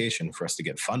certification for us to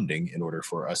get funding in order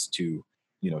for us to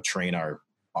train our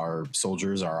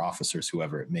soldiers, our officers,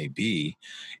 whoever it may be.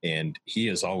 And he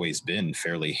has always been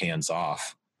fairly hands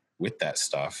off with that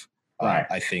stuff. Right.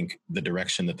 I think the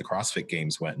direction that the CrossFit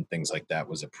Games went and things like that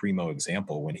was a primo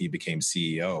example when he became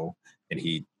CEO and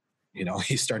he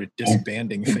started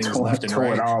disbanding things left and tore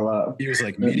right. it all up. He was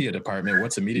like, media department.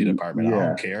 What's a media department? Yeah. I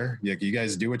don't care. You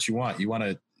guys do what you want. You want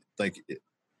to, like,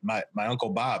 my Uncle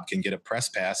Bob can get a press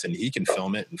pass and he can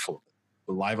film it and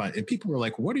live on. And people were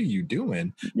like, what are you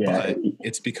doing? Yeah. But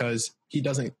it's because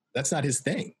that's not his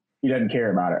thing. He doesn't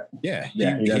care about it. Yeah.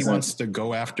 He wants to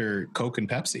go after Coke and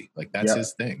Pepsi. Like, that's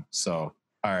his thing. So,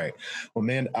 all right. Well,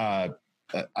 man, I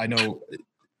know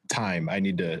time. I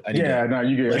need to you good. let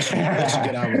you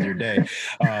get on with your day.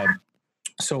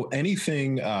 So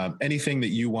anything that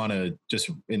you want to, just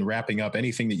in wrapping up,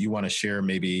 anything that you want to share,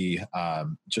 maybe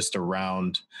just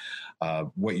around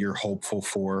what you're hopeful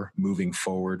for moving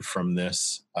forward from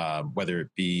this, whether it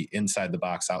be inside the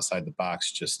box, outside the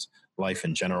box, just life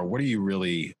in general. What are you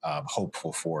really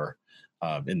hopeful for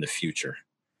in the future?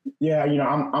 Yeah,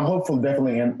 I'm hopeful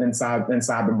definitely inside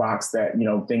the box that,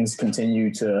 things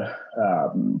continue to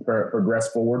progress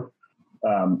forward.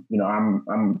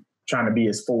 I'm trying to be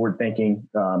as forward thinking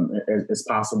as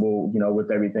possible,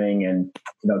 with everything, and,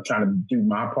 trying to do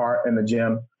my part in the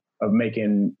gym of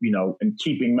making, and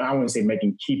keeping, I wouldn't say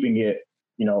keeping it,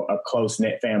 a close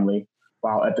knit family,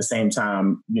 while at the same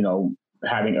time,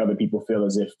 having other people feel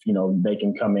as if, they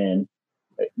can come in,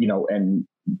 and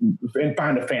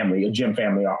find a gym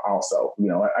family also.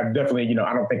 I definitely,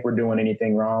 I don't think we're doing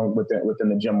anything wrong within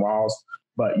the gym walls,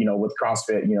 but, with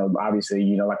CrossFit,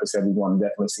 obviously, like I said, we want to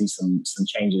definitely see some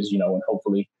changes, and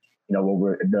hopefully,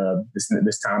 over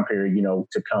this time period,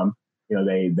 to come,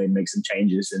 they make some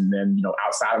changes. And then,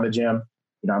 outside of the gym,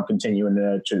 I'm continuing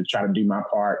to try to do my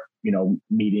part,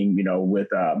 meeting, with,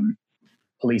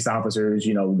 police officers,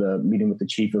 the meeting with the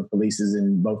chief of polices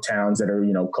in both towns that are,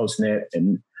 close knit,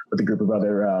 and with a group of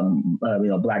other,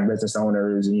 Black business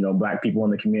owners, Black people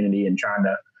in the community, and trying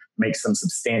to make some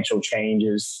substantial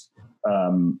changes,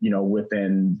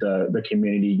 within the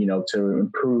community, to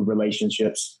improve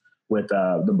relationships with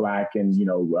the Black and,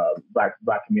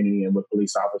 Black community, and with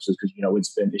police officers, because,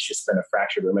 it's just been a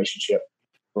fractured relationship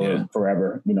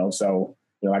forever, so.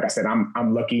 Like I said,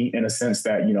 I'm lucky in a sense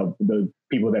that, the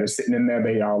people that are sitting in there,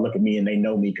 they all look at me and they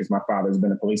know me because my father's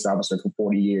been a police officer for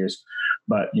 40 years.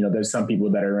 But, there's some people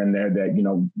that are in there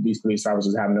that, these police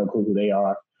officers have no clue who they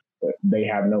are. They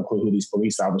have no clue who these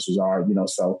police officers are,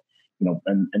 so,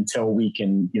 and until we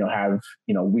can, have,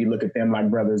 we look at them like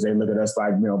brothers, they look at us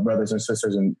like, brothers and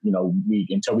sisters. And,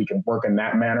 until we can work in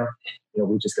that manner,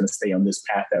 we're just going to stay on this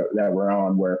path that we're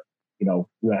on, where,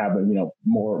 we'll have,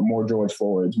 more George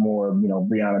Floyds, more,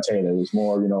 Breonna Taylors,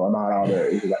 more, Ahmaud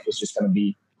Arbery. It's just going to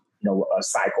be, a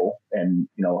cycle. And,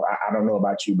 I don't know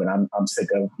about you, but I'm sick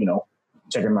of,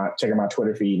 checking my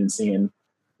Twitter feed and seeing,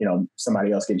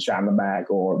 somebody else getting shot in the back,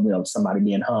 or, somebody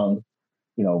being hung,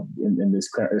 in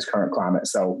this current climate.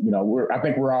 So, I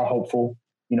think we're all hopeful,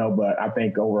 but I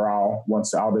think overall,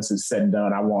 once all this is said and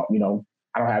done, I want,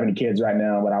 I don't have any kids right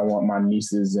now, but I want my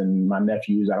nieces and my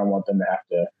nephews, I don't want them to have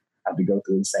to go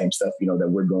through the same stuff, that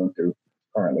we're going through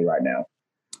currently right now.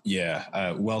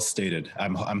 Yeah. Well stated.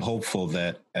 I'm hopeful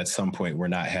that at some point we're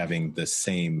not having the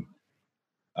same,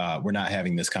 we're not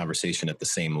having this conversation at the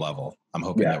same level. I'm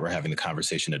hoping that we're having the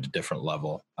conversation at a different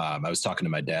level. I was talking to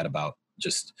my dad about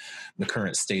just the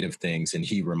current state of things, and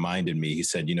he reminded me, he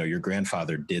said, your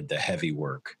grandfather did the heavy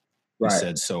work. He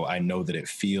said, so I know that it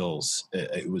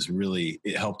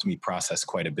helped me process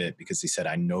quite a bit, because he said,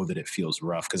 I know that it feels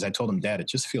rough. Because I told him, Dad, it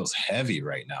just feels heavy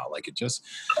right now. Like, it just,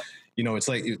 it's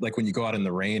like when you go out in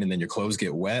the rain and then your clothes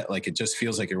get wet, like it just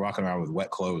feels like you're walking around with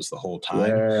wet clothes the whole time.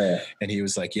 Yeah. And he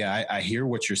was like, yeah, I hear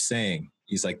what you're saying.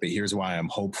 He's like, but here's why I'm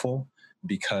hopeful,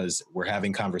 because we're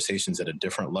having conversations at a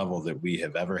different level that we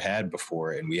have ever had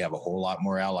before. And we have a whole lot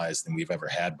more allies than we've ever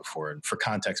had before. And for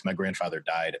context, my grandfather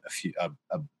died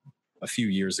a few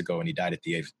years ago, and he died at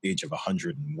the age of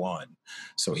 101.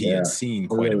 So he had seen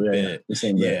quite a bit.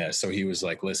 Yeah. So he was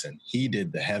like, listen, he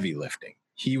did the heavy lifting.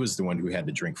 He was the one who had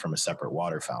to drink from a separate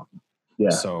water fountain. Yeah.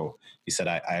 So he said,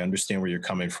 I understand where you're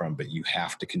coming from, but you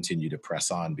have to continue to press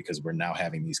on, because we're now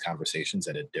having these conversations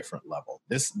at a different level.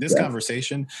 This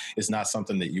conversation is not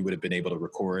something that you would have been able to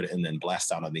record and then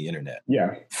blast out on the internet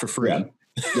for free.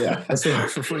 Yeah, that's right.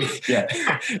 For free. Yeah.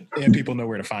 And people know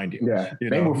where to find you. Yeah.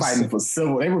 They were fighting for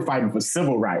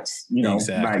civil rights,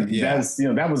 exactly. Like that's,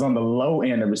 that was on the low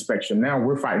end of the spectrum. Now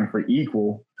we're fighting for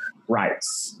equal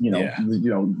rights,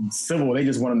 civil. They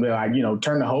just want to be like,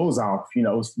 turn the hose off,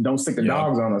 don't stick the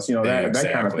dogs on us, that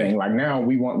kind of thing. Like now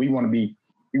we want to be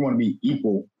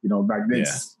equal, like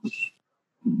this.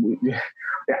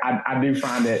 I do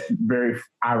find it very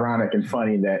ironic and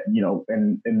funny that, you know,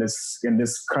 in this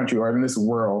country or in this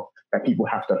world that people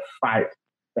have to fight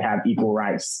to have equal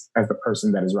rights as the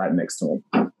person that is right next to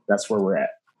them. That's where we're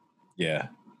at. Yeah.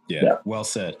 Yeah. Well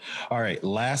said. All right.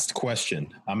 Last question.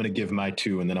 I'm going to give my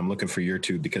two, and then I'm looking for your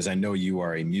two because I know you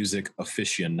are a music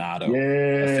aficionado.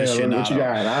 Yeah. What you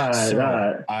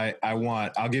got? All right.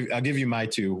 I'll give you my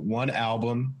two. One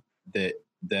album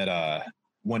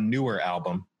one newer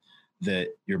album that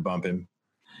you're bumping,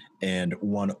 and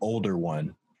one older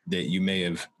one that you may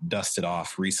have dusted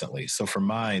off recently. So for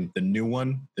mine, the new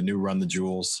Run the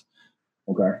Jewels.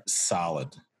 Okay.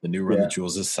 Solid. The new Run the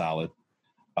Jewels is solid.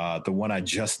 The one I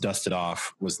just dusted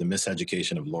off was The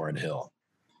Miseducation of Lauryn Hill.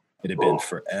 It had been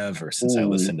forever since I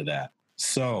listened to that.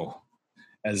 So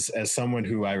as someone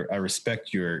who I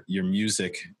respect your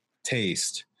music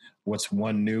taste, what's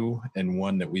one new and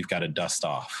one that we've got to dust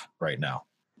off right now?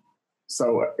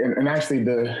 So, and actually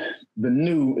the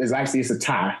new is it's a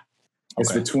tie.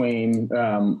 It's between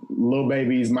Lil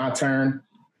Baby's My Turn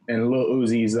and Lil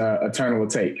Uzi's Eternal Will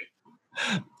Take.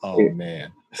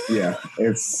 Man. Yeah,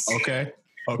 it's okay.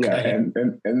 Yeah, and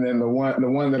then the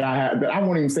one that I had, that I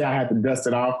won't even say I had to dust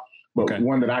it off, but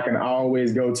one that I can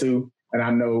always go to, and I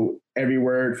know every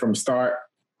word from start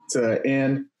to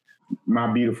end.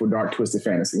 My Beautiful Dark Twisted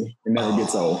Fantasy. It never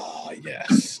gets old. Oh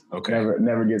yes. Okay.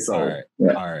 Never gets old. All right.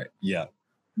 Yeah. All right. Yeah.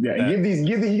 Yeah. You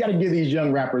got to give these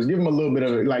young rappers, give them a little bit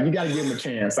of it. Like, you got to give them a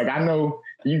chance. Like, I know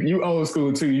you old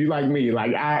school too. You like me.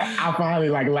 Like, I finally,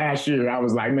 like, last year, I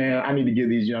was like, man, I need to give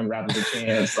these young rappers a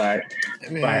chance. Like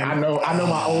I know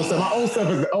my old stuff. My old stuff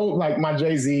is old, like my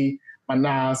Jay-Z, my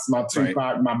Nas, my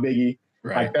Tupac, my Biggie.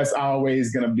 Right. Like, that's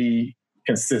always gonna be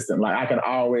consistent. Like, I can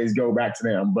always go back to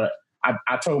them. But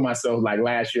I told myself, like,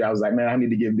 last year, I was like, man, I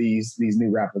need to give these new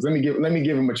rappers. Let me give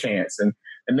them a chance. And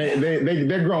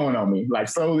they're growing on me. Like,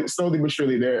 slowly but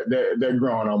surely, they're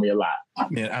growing on me a lot.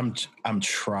 Man, I'm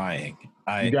trying.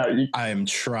 I am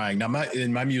trying. Now,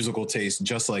 my musical taste,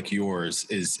 just like yours,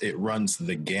 it runs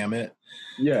the gamut.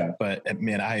 Yeah. But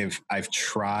man, I've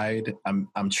tried.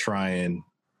 I'm trying.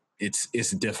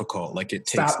 It's difficult. Like, it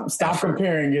takes stop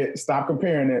comparing it. Stop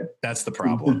comparing it. That's the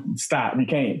problem. Stop.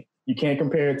 You can't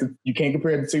compare it to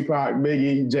Tupac,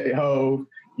 Biggie, Hov.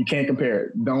 You can't compare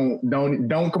it. Don't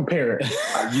compare it.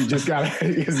 You just gotta.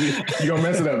 You're gonna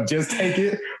mess it up. Just take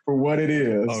it for what it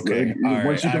is. Okay.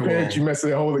 Once you compare it, you mess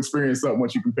the whole experience up.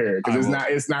 Once you compare it, because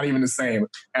it's not even the same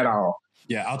at all.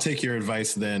 Yeah, I'll take your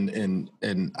advice then,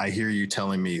 and I hear you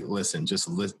telling me, listen, just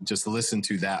listen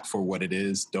to that for what it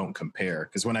is. Don't compare,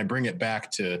 because when I bring it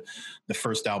back to the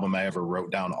first album I ever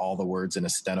wrote down all the words in a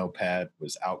steno pad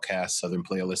was Outkast, Southern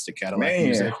Playalistic Cadillac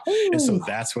Music, and so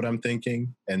that's what I'm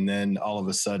thinking. And then all of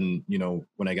a sudden, you know,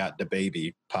 when I got the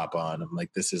Baby pop on, I'm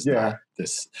like, this is not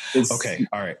this. Okay,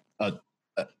 all right.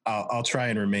 I'll try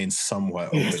and remain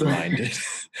somewhat open-minded.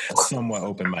 Somewhat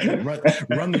open-minded.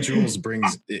 Run the Jewels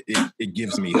brings it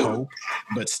gives me hope,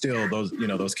 but still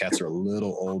those cats are a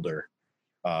little older.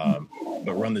 But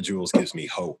Run the Jewels gives me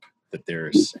hope that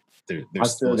there's I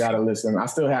still gotta listen. I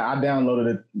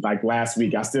downloaded it like last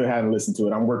week. I still haven't listened to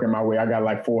it. I'm working my way. I got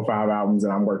like 4 or 5 albums that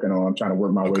I'm working on. I'm trying to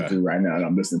work my way through right now, and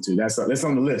I'm listening to. That's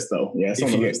on the list though. Yeah, it's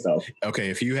on the list though. Okay,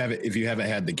 if you haven't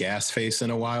had the gas face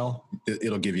in a while,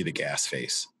 it'll give you the gas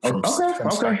face from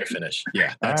start to finish.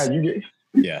 Yeah, that's the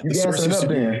source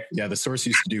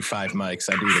used to do 5 mics.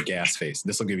 I do the gas face.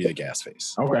 This will give you the gas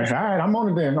face. Okay. All right. I'm on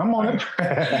it then. I'm on it.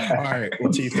 All right.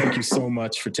 Well, T, thank you so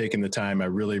much for taking the time. I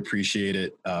really appreciate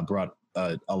it. Brought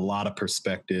a lot of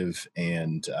perspective,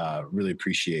 and really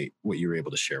appreciate what you were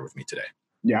able to share with me today.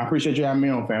 Yeah. I appreciate you having me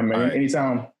on, family. Right.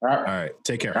 Anytime. All right. All right.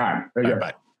 Take care. All right. All right.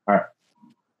 Bye. All right.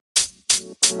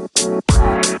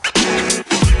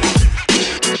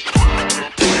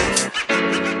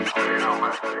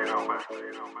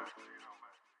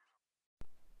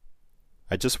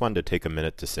 I just wanted to take a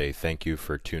minute to say thank you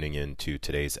for tuning in to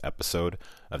today's episode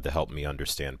of the Help Me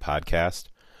Understand podcast.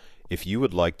 If you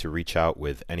would like to reach out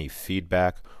with any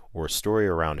feedback or story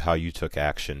around how you took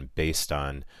action based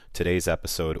on today's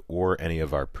episode or any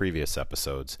of our previous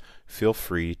episodes, feel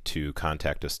free to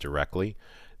contact us directly.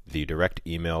 The direct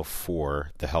email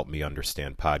for the Help Me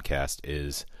Understand podcast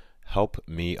is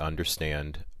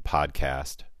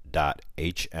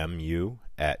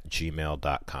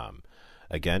helpmeunderstand.hmu@gmail.com.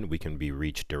 Again, we can be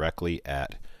reached directly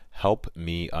at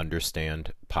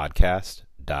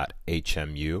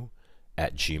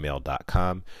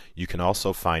helpmeunderstandpodcast.hmu@gmail.com. You can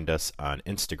also find us on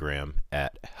Instagram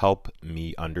at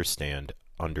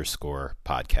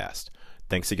helpmeunderstand_podcast.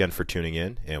 Thanks again for tuning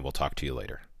in, and we'll talk to you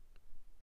later.